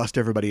 and they bust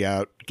everybody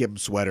out, give them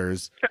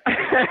sweaters.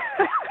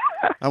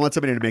 I want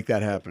somebody to make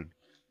that happen.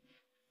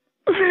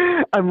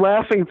 I'm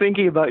laughing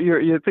thinking about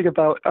you think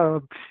about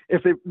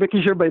if they're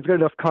making sure everybody's got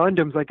enough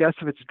condoms. I guess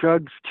if it's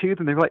drugs too,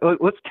 then they're like,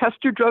 let's test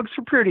your drugs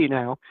for purity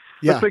now.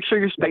 Yeah. Let's make sure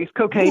your space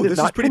cocaine is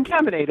not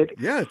contaminated.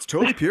 Yeah, it's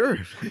totally pure.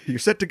 You're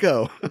set to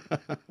go.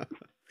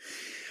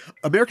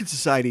 American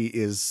society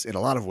is, in a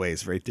lot of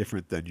ways, very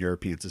different than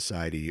European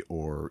society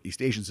or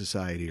East Asian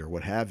society or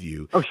what have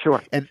you. Oh,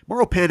 sure. And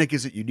moral panic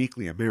isn't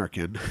uniquely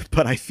American,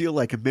 but I feel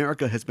like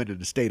America has been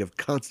in a state of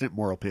constant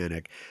moral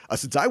panic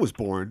since I was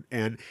born,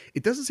 and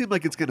it doesn't seem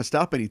like it's going to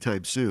stop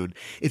anytime soon.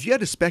 If you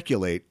had to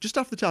speculate, just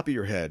off the top of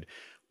your head,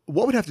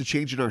 what would have to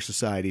change in our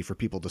society for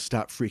people to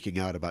stop freaking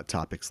out about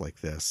topics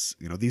like this?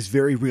 These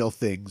very real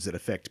things that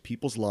affect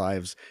people's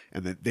lives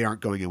and that they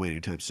aren't going away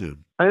anytime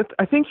soon.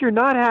 I think you're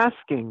not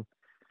asking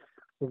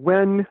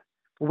when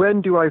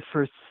do I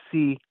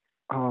foresee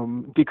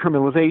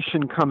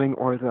decriminalization coming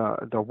or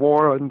the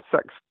war on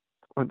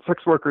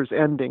sex workers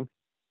ending.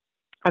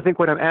 I think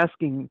what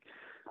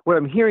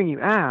I'm hearing you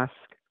ask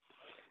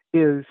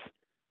is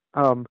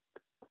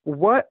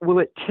what will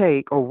it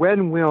take, or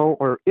when will,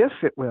 or if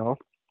it will,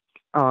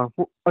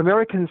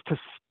 Americans to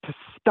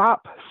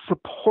stop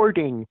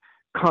supporting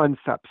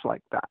concepts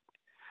like that?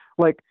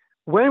 Like,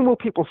 when will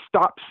people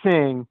stop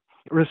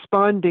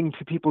responding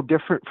to people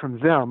different from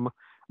them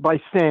by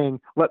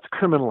saying, let's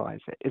criminalize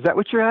it? Is that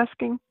what you're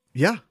asking?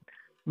 Yeah.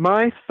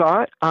 My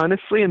thought,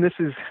 honestly, and this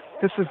is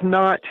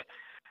not,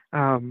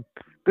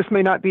 this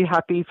may not be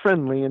happy,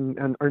 friendly,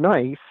 and or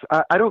nice.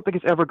 I don't think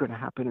it's ever going to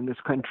happen in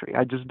this country.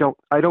 I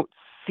don't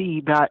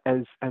see that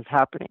as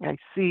happening. I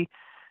see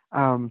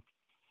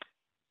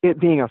it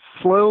being a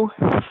slow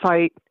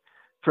fight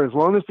for as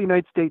long as the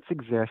United States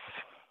exists,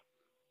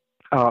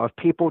 of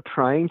people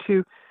trying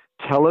to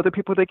tell other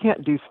people they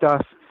can't do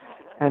stuff,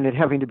 and it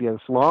having to be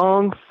this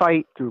long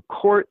fight through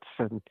courts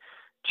and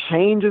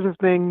changes of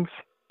things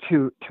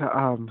to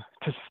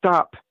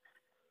stop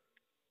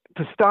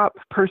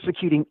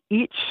persecuting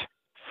each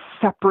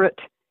separate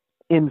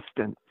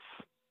instance.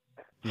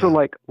 Yeah. So,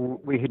 like,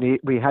 we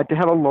had to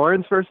have a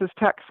Lawrence versus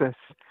Texas,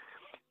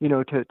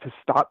 to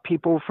stop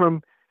people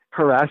from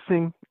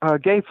harassing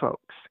gay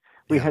folks.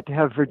 We had to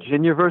have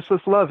Virginia versus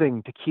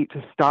Loving to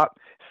stop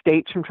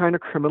states from trying to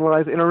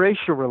criminalize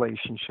interracial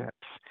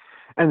relationships,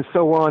 and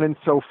so on and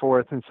so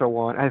forth and so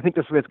on. I think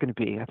that's the way it's going to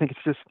be. I think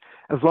it's just,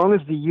 as long as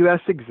the U.S.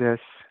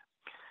 exists,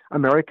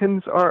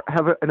 Americans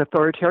have an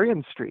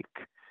authoritarian streak,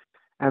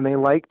 and they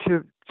like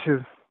to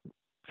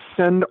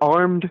send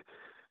armed,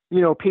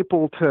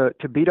 people to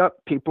beat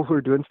up people who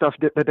are doing stuff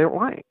that they don't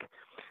like.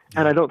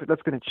 Yeah. And I don't think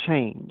that's going to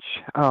change.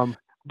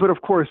 But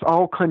of course,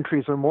 all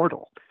countries are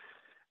mortal.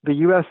 The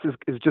U.S.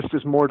 is just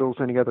as mortal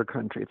as any other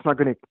country. It's not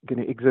going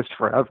to exist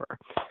forever,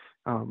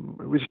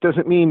 which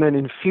doesn't mean that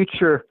in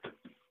future,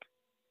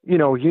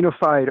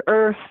 unified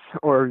Earth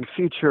or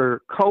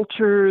future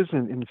cultures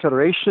and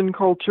Federation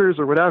cultures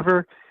or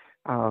whatever,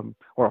 or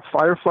a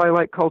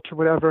Firefly-like culture,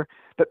 whatever,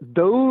 that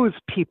those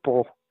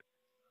people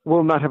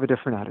will not have a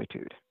different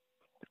attitude.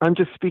 I'm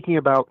just speaking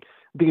about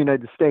the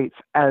United States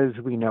as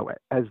we know it,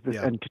 as this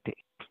entity.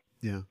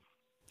 Yeah.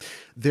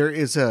 There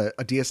is a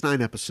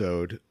DS9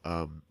 episode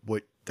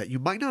that you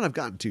might not have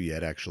gotten to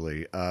yet,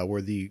 actually,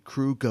 where the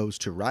crew goes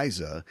to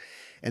Risa,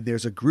 and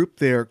there's a group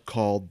there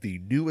called the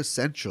New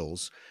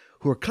Essentials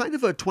who are kind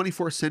of a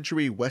 24th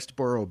century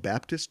Westboro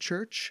Baptist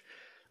church.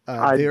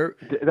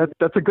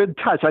 That's a good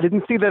touch. I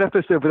didn't see that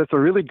episode, but it's a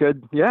really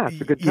good,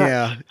 it's a good touch.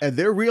 Yeah, and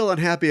they're real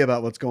unhappy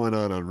about what's going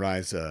on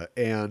Risa,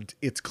 and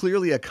it's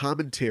clearly a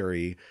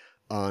commentary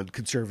on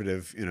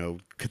conservative,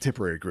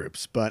 contemporary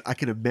groups. But I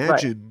can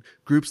imagine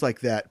groups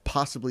like that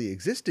possibly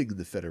existing in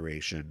the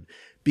Federation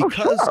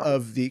because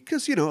of the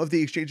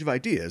exchange of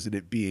ideas and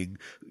it being,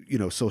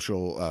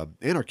 social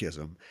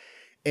anarchism.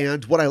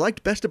 And what I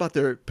liked best about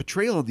their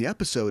portrayal in the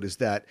episode is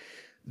that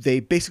they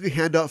basically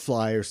hand out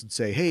flyers and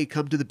say, hey,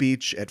 come to the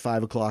beach at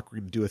 5:00. We're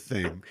going to do a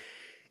thing.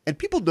 And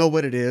people know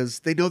what it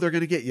is. They know they're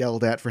going to get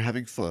yelled at for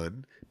having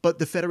fun, but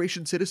the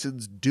Federation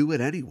citizens do it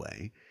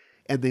anyway.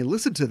 And they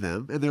listen to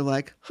them and they're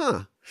like,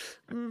 no,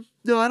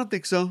 I don't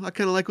think so. I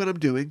kind of like what I'm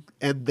doing.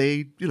 And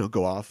they,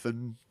 go off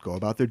and go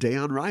about their day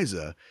on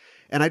Risa.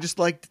 And I just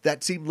liked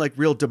that. Seemed like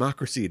real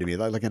democracy to me,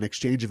 like an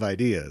exchange of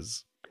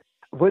ideas.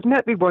 Wouldn't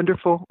that be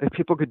wonderful if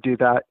people could do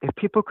that? If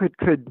people could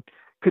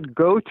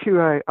go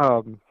to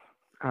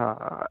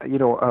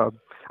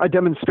a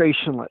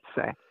demonstration, let's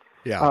say,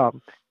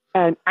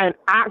 and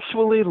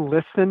actually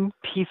listen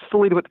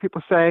peacefully to what the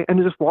people say,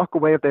 and just walk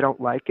away if they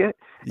don't like it,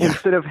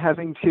 instead of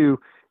having to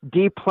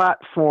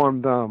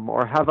deplatform them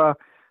or have a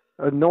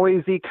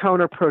noisy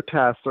counter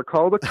protest or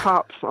call the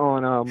cops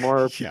on them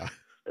or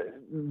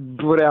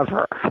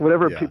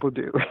whatever people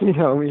do.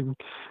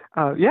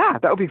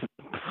 That would be,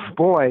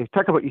 boy,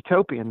 talk about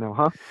utopian though,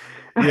 huh?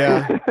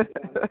 Yeah.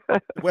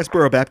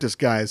 Westboro Baptist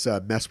guys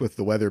mess with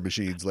the weather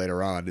machines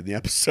later on in the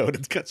episode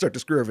and start to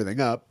screw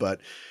everything up.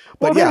 But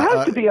there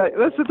has to be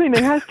that's the thing.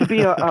 There has to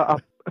be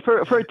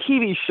for a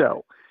TV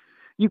show.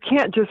 You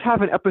can't just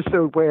have an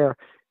episode where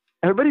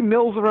everybody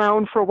mills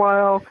around for a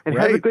while and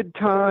has a good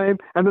time,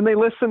 and then they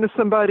listen to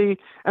somebody,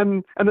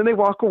 and then they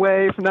walk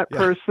away from that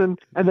person,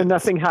 and then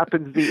nothing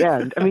happens at the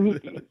end. I mean,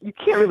 you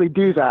can't really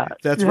do that.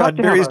 That's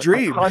Roddenberry's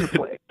dream.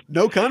 Conflict.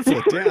 No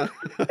conflict, yeah.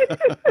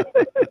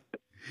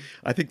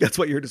 I think that's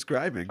what you're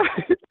describing.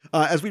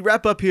 As we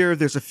wrap up here,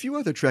 there's a few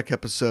other Trek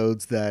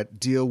episodes that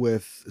deal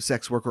with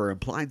sex work or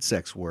implied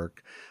sex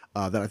work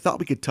that I thought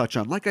we could touch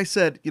on. Like I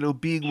said,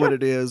 being what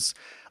it is,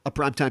 a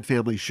primetime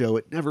family show,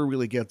 it never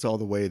really gets all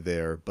the way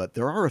there, but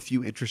there are a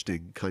few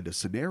interesting kind of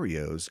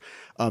scenarios.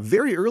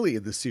 Very early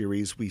in the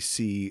series, we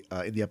see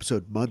in the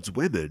episode Mudd's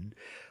Women,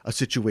 a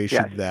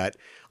situation that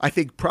I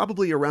think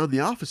probably around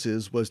the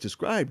offices was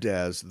described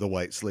as the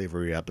white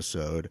slavery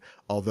episode,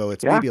 although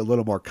it's maybe a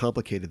little more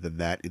complicated than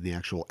that in the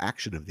actual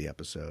action of the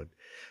episode.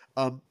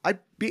 I'd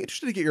be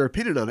interested to get your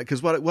opinion on it,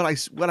 because what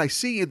I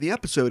see in the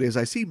episode is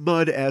I see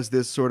Mudd as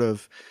this sort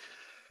of,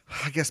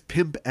 I guess,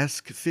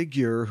 pimp-esque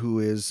figure who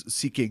is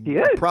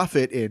seeking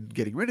profit in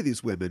getting rid of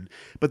these women,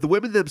 but the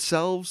women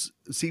themselves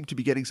seem to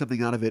be getting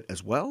something out of it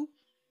as well.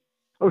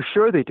 Oh,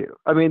 sure they do.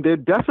 I mean, they're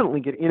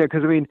definitely getting,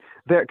 because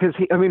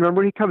remember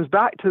when he comes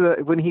back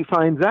when he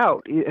finds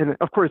out, and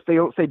of course they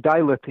don't say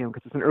dilithium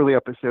because it's an early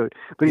episode,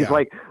 but he's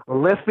like,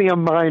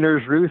 lithium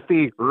miners,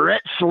 Ruthie,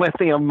 rich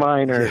lithium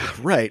miners. Yeah,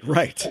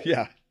 right.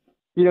 Yeah.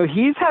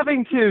 He's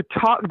having to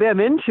talk them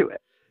into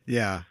it.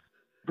 Yeah.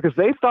 Because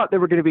they thought they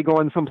were going to be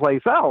going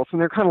someplace else,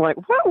 and they're kind of like,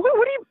 what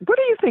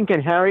are you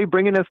thinking, Harry,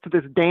 bringing us to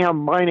this damn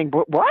mining?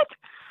 What?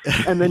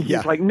 And then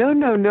he's like, no.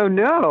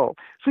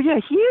 So yeah,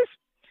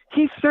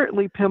 he's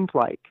certainly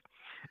pimp-like.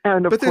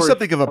 But there's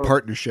something of a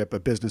partnership, a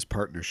business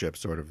partnership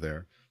sort of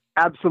there.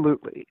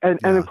 Absolutely. And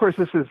of course,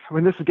 this is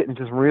getting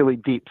into some really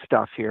deep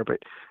stuff here, but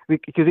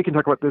because we can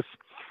talk about this,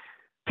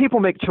 people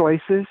make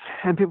choices,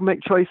 and people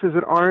make choices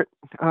that aren't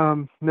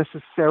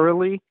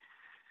necessarily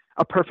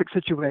a perfect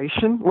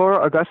situation.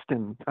 Laura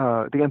Augustin,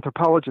 the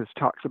anthropologist,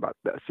 talks about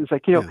this. It's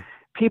like,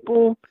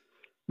 people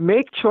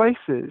make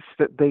choices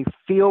that they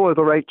feel are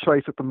the right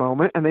choice at the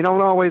moment, and they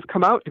don't always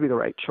come out to be the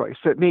right choice.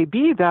 So it may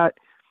be that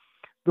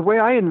the way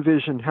I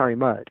envision Harry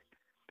Mudd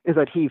is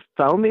that he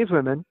found these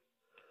women,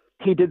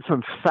 he did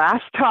some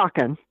fast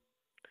talking,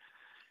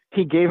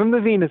 he gave them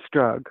the Venus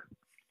drug,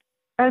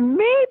 and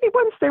maybe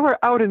once they were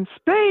out in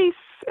space,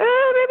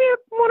 maybe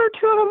one or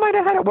two of them might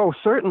have had it. Well,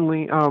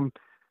 certainly,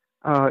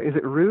 is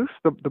it Ruth,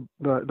 the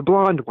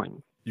blonde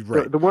one,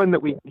 the one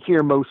that we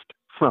hear most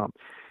from?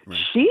 Right.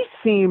 She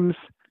seems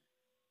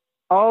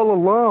all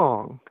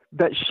along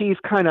that she's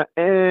kind of,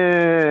 you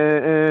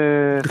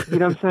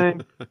know what I'm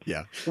saying?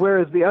 Yeah.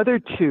 Whereas the other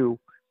two,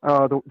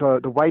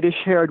 the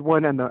whitish-haired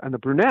one and the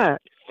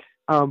brunette,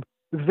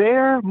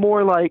 they're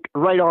more like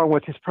right on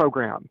with his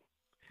program.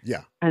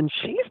 Yeah. And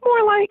she's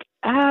more like,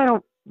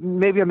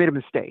 maybe I made a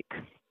mistake.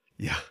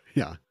 Yeah.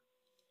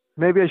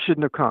 Maybe I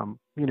shouldn't have come,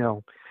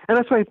 And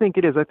that's what I think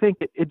it is. I think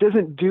it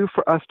doesn't do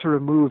for us to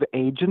remove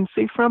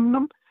agency from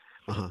them.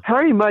 Uh-huh.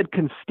 Harry Mudd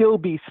can still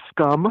be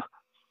scum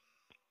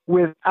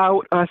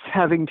without us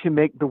having to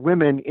make the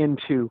women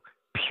into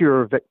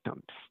pure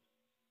victims.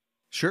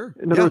 Sure.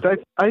 In other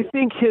words, I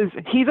think because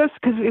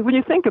when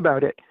you think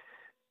about it,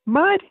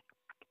 Mudd,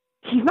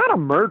 he's not a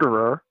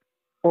murderer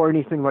or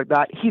anything like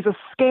that. He's a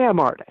scam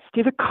artist.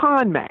 He's a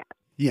con man.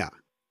 Yeah.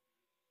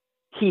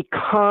 He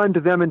conned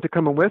them into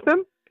coming with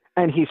him,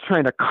 and he's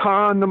trying to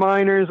con the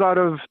miners out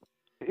of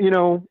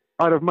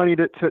out of money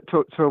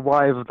to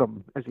wive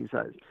them, as he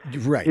says.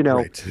 Right, you know.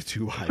 right.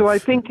 To wife. So I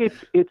think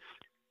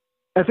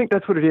I think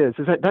that's what it is.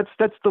 Is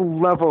that's the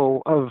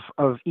level of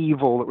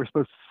evil that we're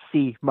supposed to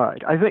see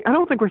Mudd. I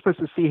don't think we're supposed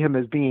to see him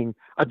as being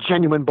a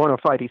genuine bona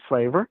fide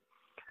slaver.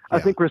 I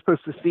think we're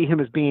supposed to see him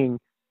as being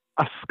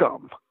a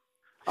scum,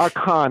 a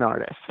con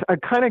artist, the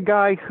kind of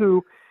guy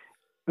who,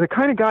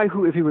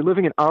 if he were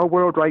living in our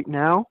world right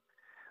now,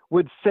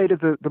 would say to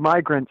the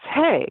migrants,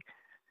 "Hey,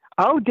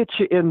 I'll get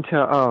you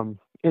into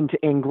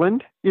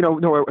England. I'll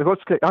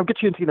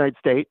get you into the United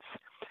States.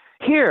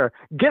 Here,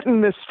 get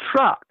in this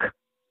truck."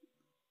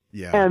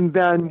 Yeah. And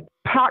then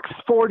packs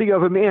 40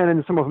 of them in,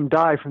 and some of them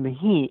die from the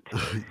heat.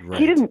 Right.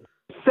 He didn't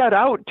set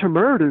out to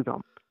murder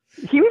them.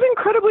 He was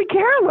incredibly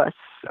careless,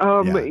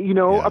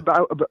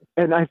 about,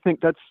 and I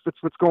think that's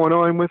what's going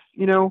on with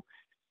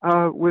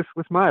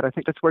Mudd. I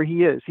think that's where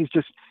he is. He's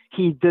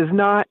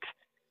not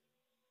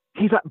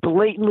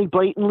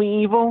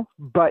blatantly evil,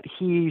 but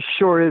he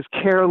sure is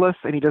careless,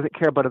 and he doesn't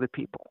care about other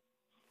people.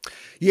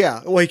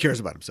 Yeah, well, he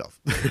cares about himself,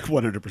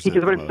 100%. He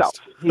cares about himself.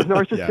 He's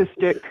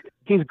narcissistic.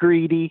 He's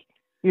greedy.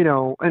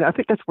 And I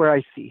think that's where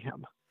I see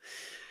him.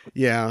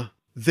 Yeah.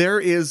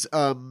 There's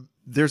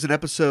an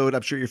episode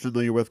I'm sure you're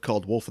familiar with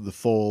called Wolf in the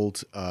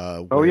Fold,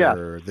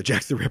 the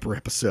Jack the Ripper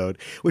episode,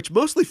 which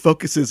mostly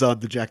focuses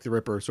on the Jack the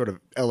Ripper sort of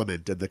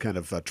element and the kind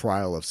of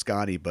trial of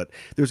Scotty. But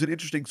there's an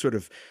interesting sort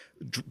of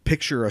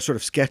picture, a sort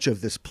of sketch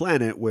of this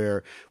planet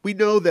where we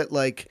know that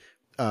like,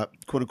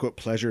 quote unquote,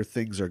 pleasure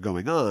things are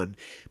going on,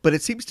 but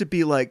it seems to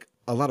be like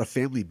a lot of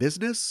family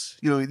business.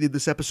 In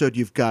this episode,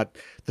 you've got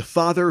the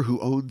father who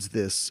owns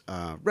this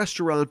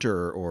restaurant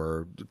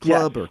or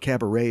club or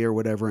cabaret or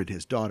whatever, and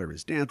his daughter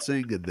is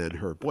dancing, and then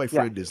her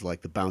boyfriend is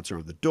like the bouncer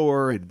on the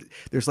door, and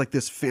there's like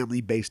this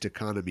family-based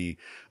economy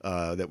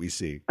that we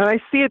see. And I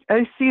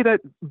see that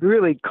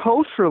really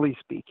culturally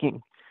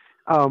speaking.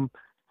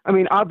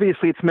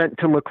 Obviously it's meant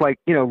to look like,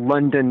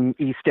 London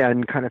East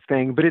End kind of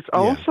thing, but it's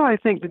also, I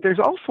think that there's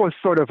also a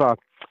sort of a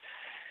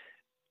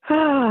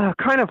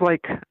kind of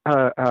like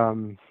a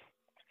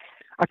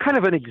kind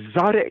of an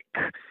exotic,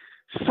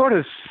 sort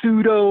of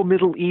pseudo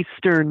Middle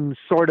Eastern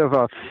sort of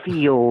a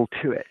feel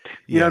to it.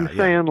 You know what I'm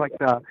saying? Like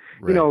the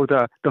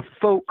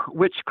folk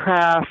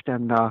witchcraft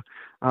and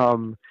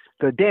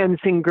the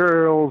dancing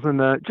girls and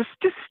the just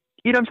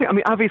you know what I'm saying? I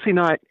mean, obviously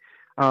not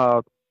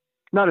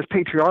as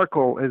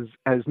patriarchal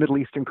as Middle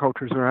Eastern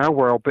cultures are in our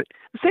world, but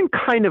the same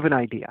kind of an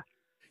idea.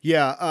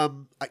 Yeah,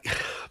 I'm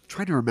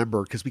trying to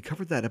remember because we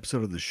covered that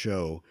episode on the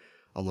show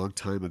a long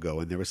time ago,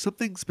 and there was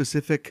something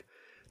specific.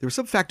 There was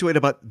some factoid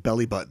about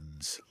belly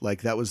buttons.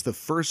 Like that was the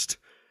first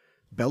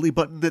belly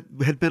button that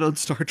had been on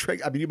Star Trek.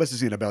 I mean, you must have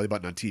seen a belly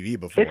button on TV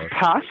before. It's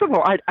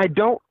possible. I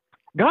don't.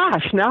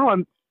 Gosh, now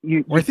I'm.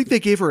 Or I think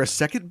they gave her a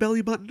second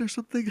belly button or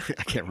something.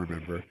 I can't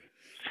remember.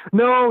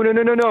 No.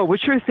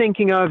 What you're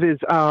thinking of is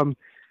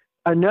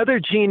another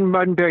Gene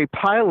Roddenberry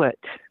pilot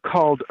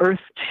called Earth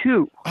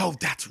 2. Oh,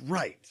 that's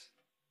right.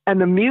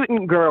 And the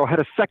mutant girl had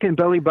a second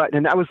belly button,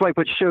 and that was like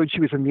what showed she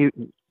was a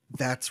mutant.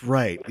 That's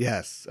right.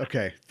 Yes.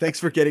 Okay. Thanks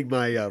for getting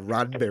my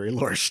Roddenberry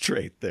lore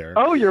straight there.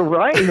 Oh, you're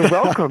right. You're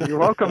welcome. You're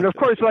welcome. And of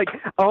course, like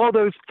all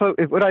those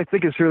what I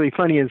think is really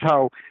funny is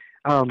how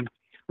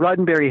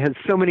Roddenberry has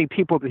so many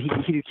people that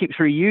he keeps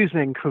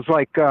reusing. Because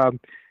like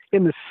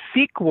in the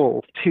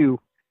sequel to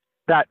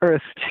that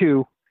Earth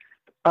 2,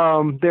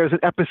 there's an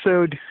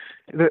episode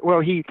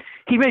that,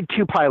 he made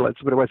two pilots,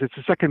 but it's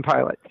the second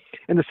pilot.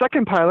 In the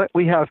second pilot,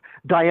 we have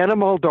Diana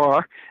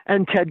Muldaur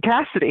and Ted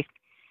Cassidy.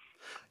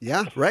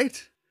 Yeah,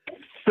 right.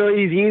 So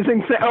he's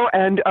using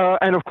and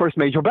of course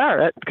Majel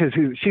Barrett, because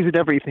she's in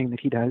everything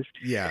that he does.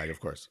 Yeah, of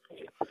course.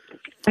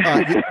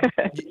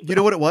 You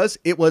know what it was?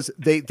 It was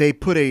they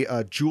put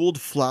a jeweled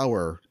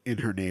flower in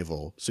her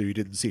navel, so you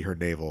didn't see her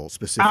navel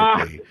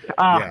specifically.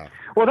 Yeah.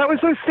 Well, that was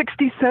those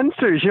 60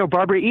 censors.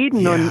 Barbara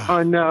Eden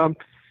on and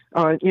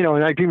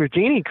I Dream of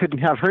Jeannie couldn't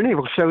have her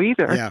navel show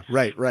either. Yeah,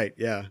 right.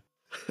 Yeah.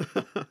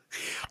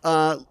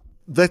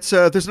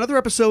 There's another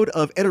episode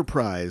of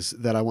Enterprise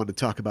that I want to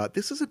talk about.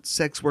 This isn't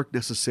sex work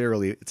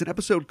necessarily. It's an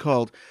episode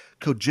called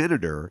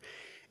Cogenitor,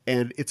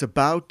 and it's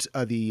about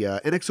the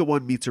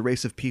NX-01 meets a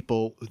race of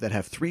people that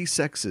have three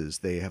sexes.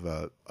 They have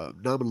a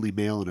nominally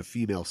male and a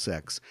female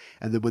sex,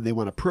 and then when they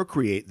want to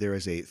procreate, there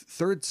is a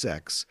third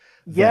sex.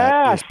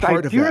 Yes, I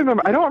do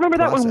remember. I don't remember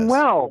process. That one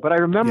well, but I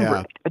remember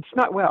it. It's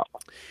not well.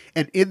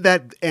 And in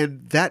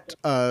that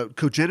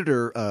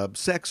cogenitor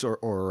sex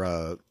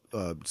or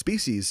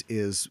species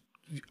is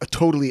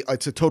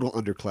it's a total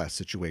underclass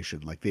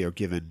situation. Like they are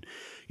given,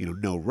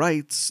 no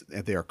rights,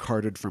 and they are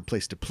carted from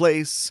place to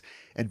place,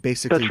 and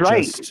basically that's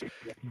right.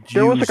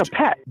 They're almost like a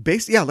pet.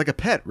 Like a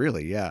pet,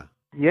 really. Yeah.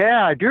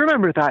 Yeah, I do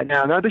remember that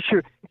now. Now that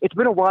it's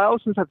been a while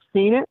since I've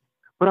seen it,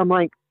 but I'm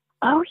like,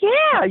 oh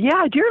yeah,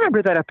 I do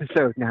remember that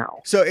episode now.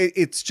 So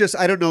it's just,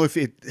 I don't know if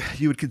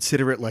you would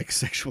consider it like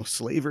sexual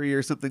slavery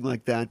or something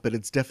like that, but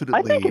it's definitely.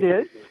 I think it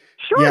is.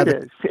 Sure, it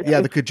is.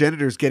 The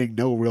cogenitor is getting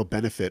no real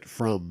benefit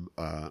from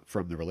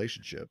the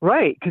relationship.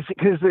 Right,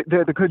 because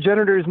the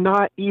cogenitor is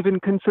not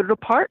even considered a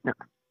partner.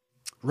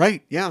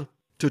 Right. Yeah.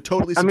 To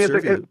totally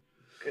subservient.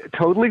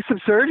 Totally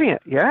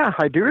subservient. Yeah,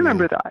 I do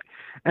remember that.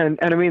 And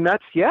I mean,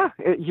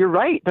 you're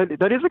right.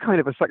 That is a kind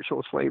of a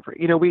sexual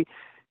slavery.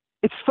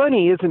 It's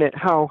funny, isn't it,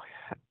 how,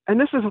 and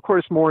this is, of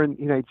course, more in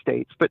the United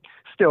States, but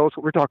still, it's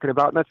what we're talking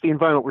about, and that's the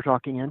environment we're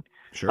talking in,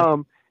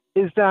 Sure.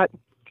 is that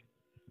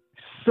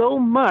so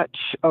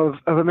much of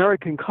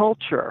American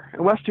culture,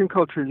 and Western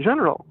culture in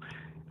general,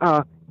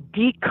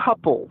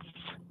 decouples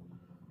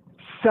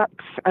sex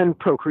and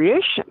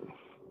procreation.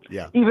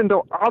 Yeah. Even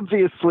though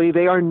obviously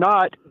they are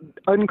not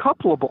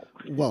uncouplable.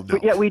 Well, no.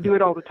 But yet we do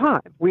it all the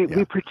time. We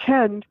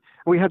pretend,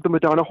 we have the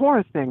Madonna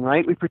horror thing,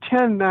 right? We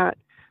pretend that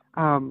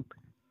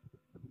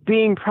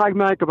being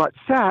pragmatic about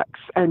sex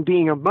and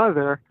being a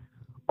mother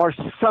are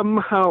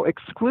somehow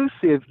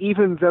exclusive,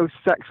 even though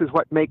sex is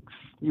what makes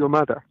you a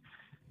mother.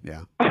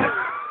 Yeah.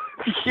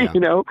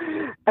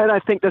 And I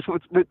think that's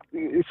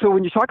so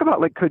when you talk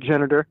about like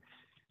cogenitor,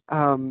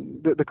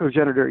 the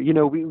cogenitor,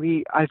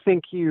 I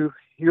think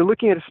you're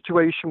looking at a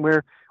situation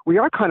where we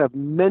are kind of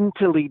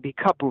mentally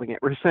decoupling it.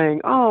 We're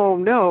saying, oh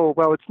no,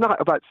 well, it's not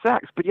about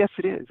sex, but yes,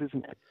 it is,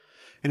 isn't it?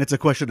 And it's a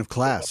question of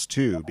class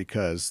too,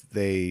 because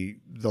the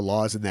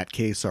laws in that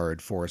case are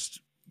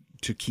enforced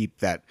to keep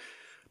that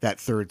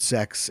third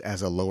sex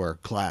as a lower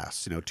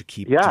class,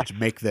 to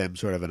make them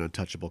sort of an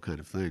untouchable kind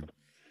of thing.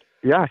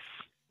 Yes.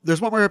 There's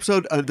one more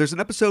episode. There's an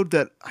episode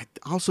that I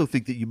also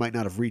think that you might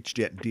not have reached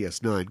yet in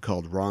DS9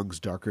 called Wrongs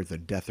Darker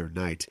Than Death or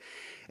Night.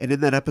 And in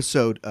that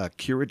episode,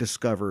 Kira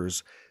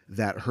discovers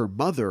that her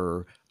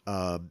mother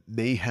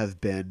may have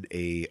been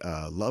a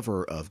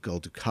lover of Gul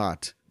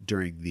Dukat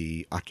during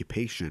the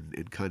occupation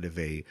in kind of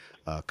a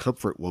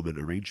comfort woman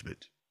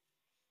arrangement.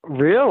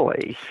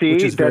 Really? See,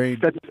 which is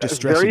that's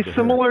distressing very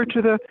similar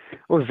to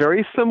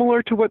very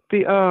similar to what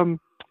a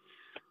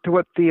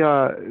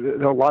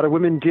lot of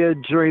women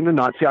did during the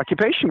Nazi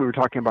occupation we were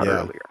talking about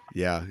earlier.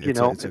 Yeah.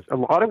 A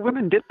lot of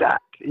women did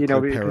that,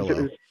 because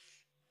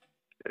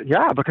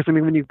I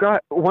mean, when you've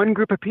got one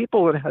group of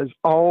people that has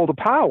all the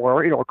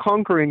power, a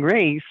conquering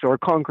race or a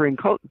conquering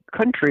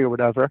country or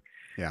whatever,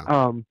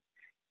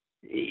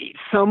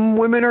 some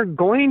women are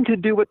going to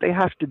do what they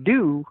have to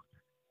do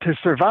to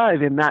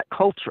survive in that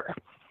culture.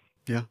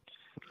 Yeah.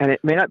 And it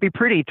may not be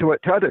pretty to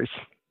others.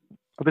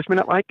 Others may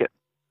not like it.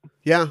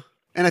 Yeah.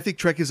 And I think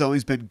Trek has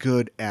always been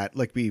good at,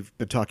 like we've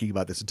been talking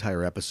about this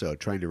entire episode,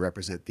 trying to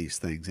represent these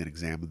things and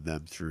examine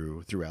them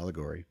through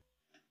allegory.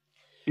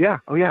 Yeah.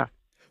 Oh, yeah.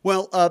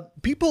 Well,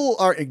 people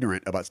are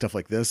ignorant about stuff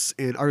like this,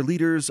 and our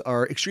leaders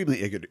are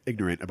extremely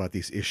ignorant about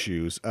these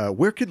issues.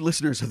 Where can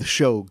listeners of the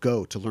show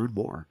go to learn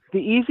more? The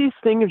easiest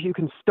thing if you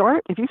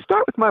start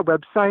with my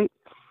website,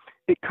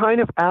 it kind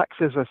of acts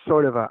as a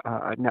sort of a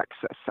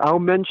nexus. I'll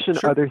mention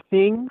other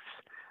things,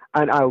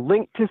 and I'll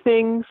link to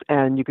things,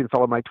 and you can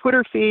follow my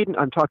Twitter feed, and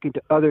I'm talking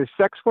to other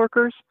sex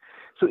workers.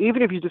 So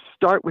even if you just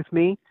start with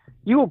me,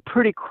 you will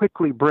pretty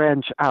quickly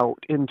branch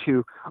out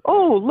into,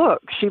 oh,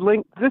 look, she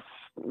linked this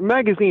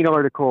magazine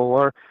article,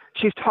 or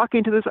she's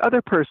talking to this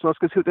other person. Let's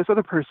go see what this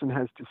other person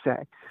has to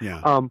say.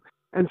 Yeah.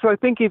 And so I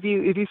think if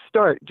you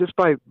start just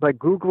by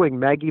Googling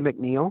Maggie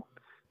McNeill,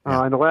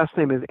 and the last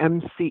name is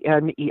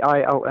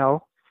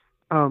McNeill,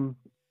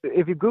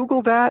 if you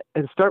Google that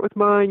and start with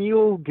mine,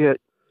 you'll get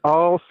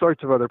all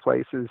sorts of other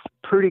places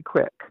pretty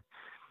quick.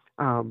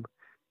 And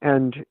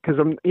because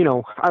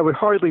I would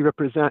hardly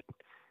represent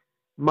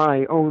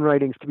my own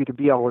writings to be the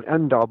be all and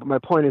end all, but my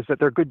point is that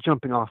they're a good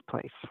jumping off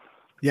place.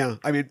 Yeah,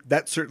 I mean,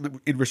 that certainly,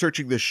 in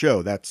researching this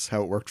show, that's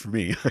how it worked for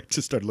me. I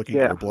just started looking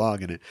at your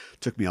blog, and it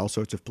took me all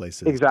sorts of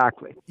places.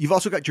 Exactly. You've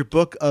also got your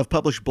book of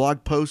published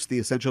blog posts, The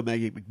Essential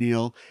Maggie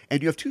McNeill,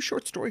 and you have 2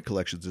 short story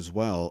collections as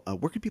well.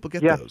 Where can people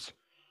get those?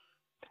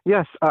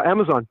 Yes,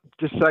 Amazon.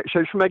 Just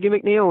search for Maggie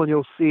McNeill, and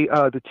you'll see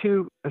the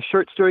 2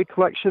 short story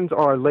collections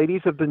are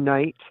Ladies of the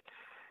Night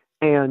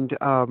and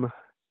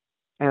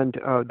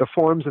The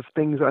Forms of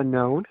Things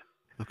Unknown.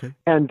 Okay.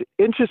 And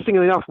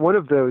interestingly enough, one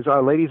of those,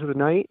 Ladies of the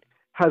Night,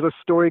 has a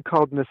story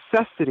called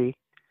Necessity,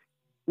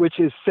 which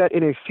is set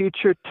in a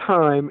future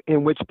time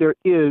in which there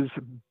is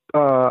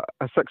a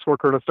sex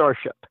worker on a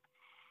starship.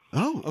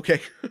 Oh,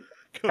 okay.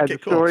 And the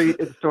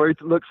story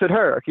looks at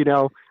her,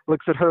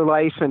 looks at her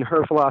life and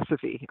her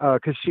philosophy,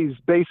 because she's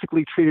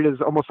basically treated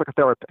as almost like a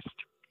therapist.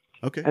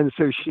 Okay. And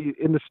so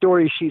in the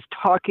story, she's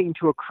talking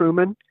to a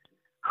crewman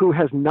who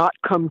has not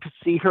come to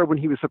see her when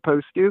he was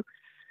supposed to.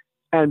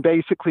 And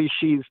basically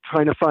she's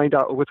trying to find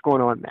out what's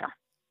going on there.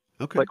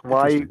 Okay. Like,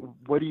 why don't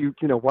you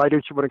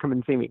want to come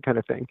and see me kind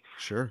of thing.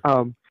 Sure.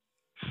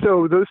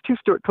 So those 2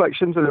 story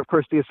collections, and of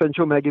course the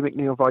Essential Maggie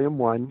McNeill Volume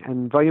 1,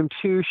 and Volume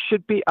 2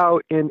 should be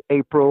out in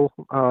April,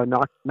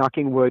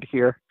 knocking wood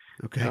here.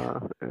 Okay.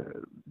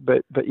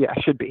 But yeah,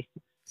 should be.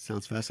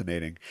 Sounds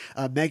fascinating.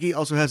 Maggie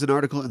also has an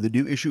article in the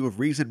new issue of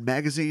Reason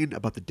magazine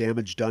about the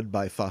damage done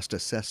by Fosta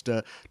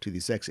Sesta to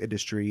the sex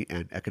industry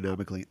and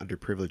economically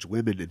underprivileged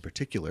women in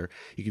particular.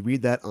 You can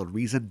read that on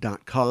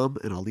Reason.com,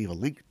 and I'll leave a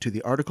link to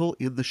the article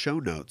in the show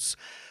notes.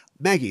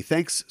 Maggie,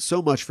 thanks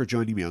so much for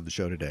joining me on the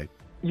show today.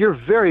 You're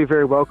very,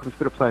 very welcome. It's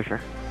been a pleasure.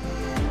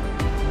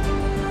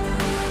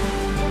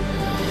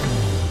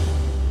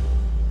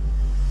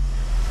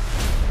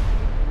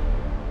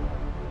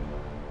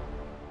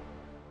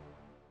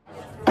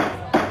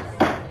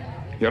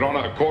 Your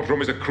Honor, a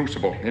courtroom is a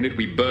crucible. In it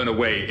we burn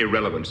away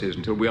irrelevancies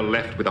until we are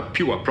left with a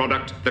pure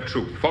product, the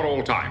truth, for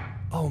all time.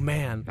 Oh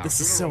man, this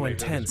is so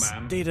intense.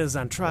 Data's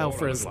on trial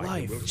for his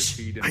life.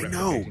 I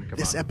know.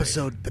 This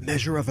episode, The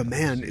Measure of a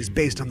Man, is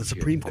based on the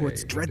Supreme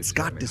Court's Dred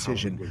Scott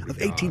decision of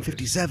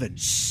 1857.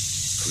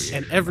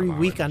 And every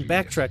week on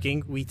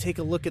Backtracking, we take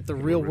a look at the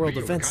real-world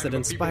events that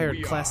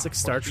inspired classic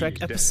Star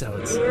Trek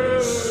episodes.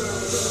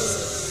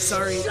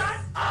 Sorry. Shut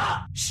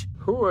up! Shh.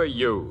 Who are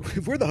you?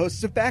 We're the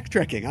hosts of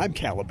Backtracking. I'm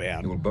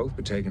Caliban. You will both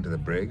be taken to the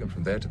brig and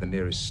from there to the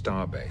nearest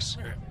starbase,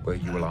 where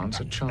you will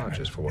answer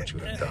charges for what you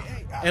have done.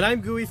 And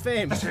I'm Gooey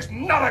Fame. This is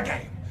not a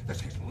game.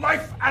 This is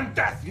life and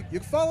death. You can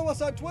follow us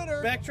on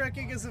Twitter.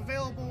 Backtracking is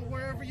available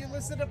wherever you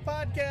listen to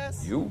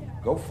podcasts. You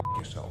go f***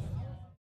 yourself.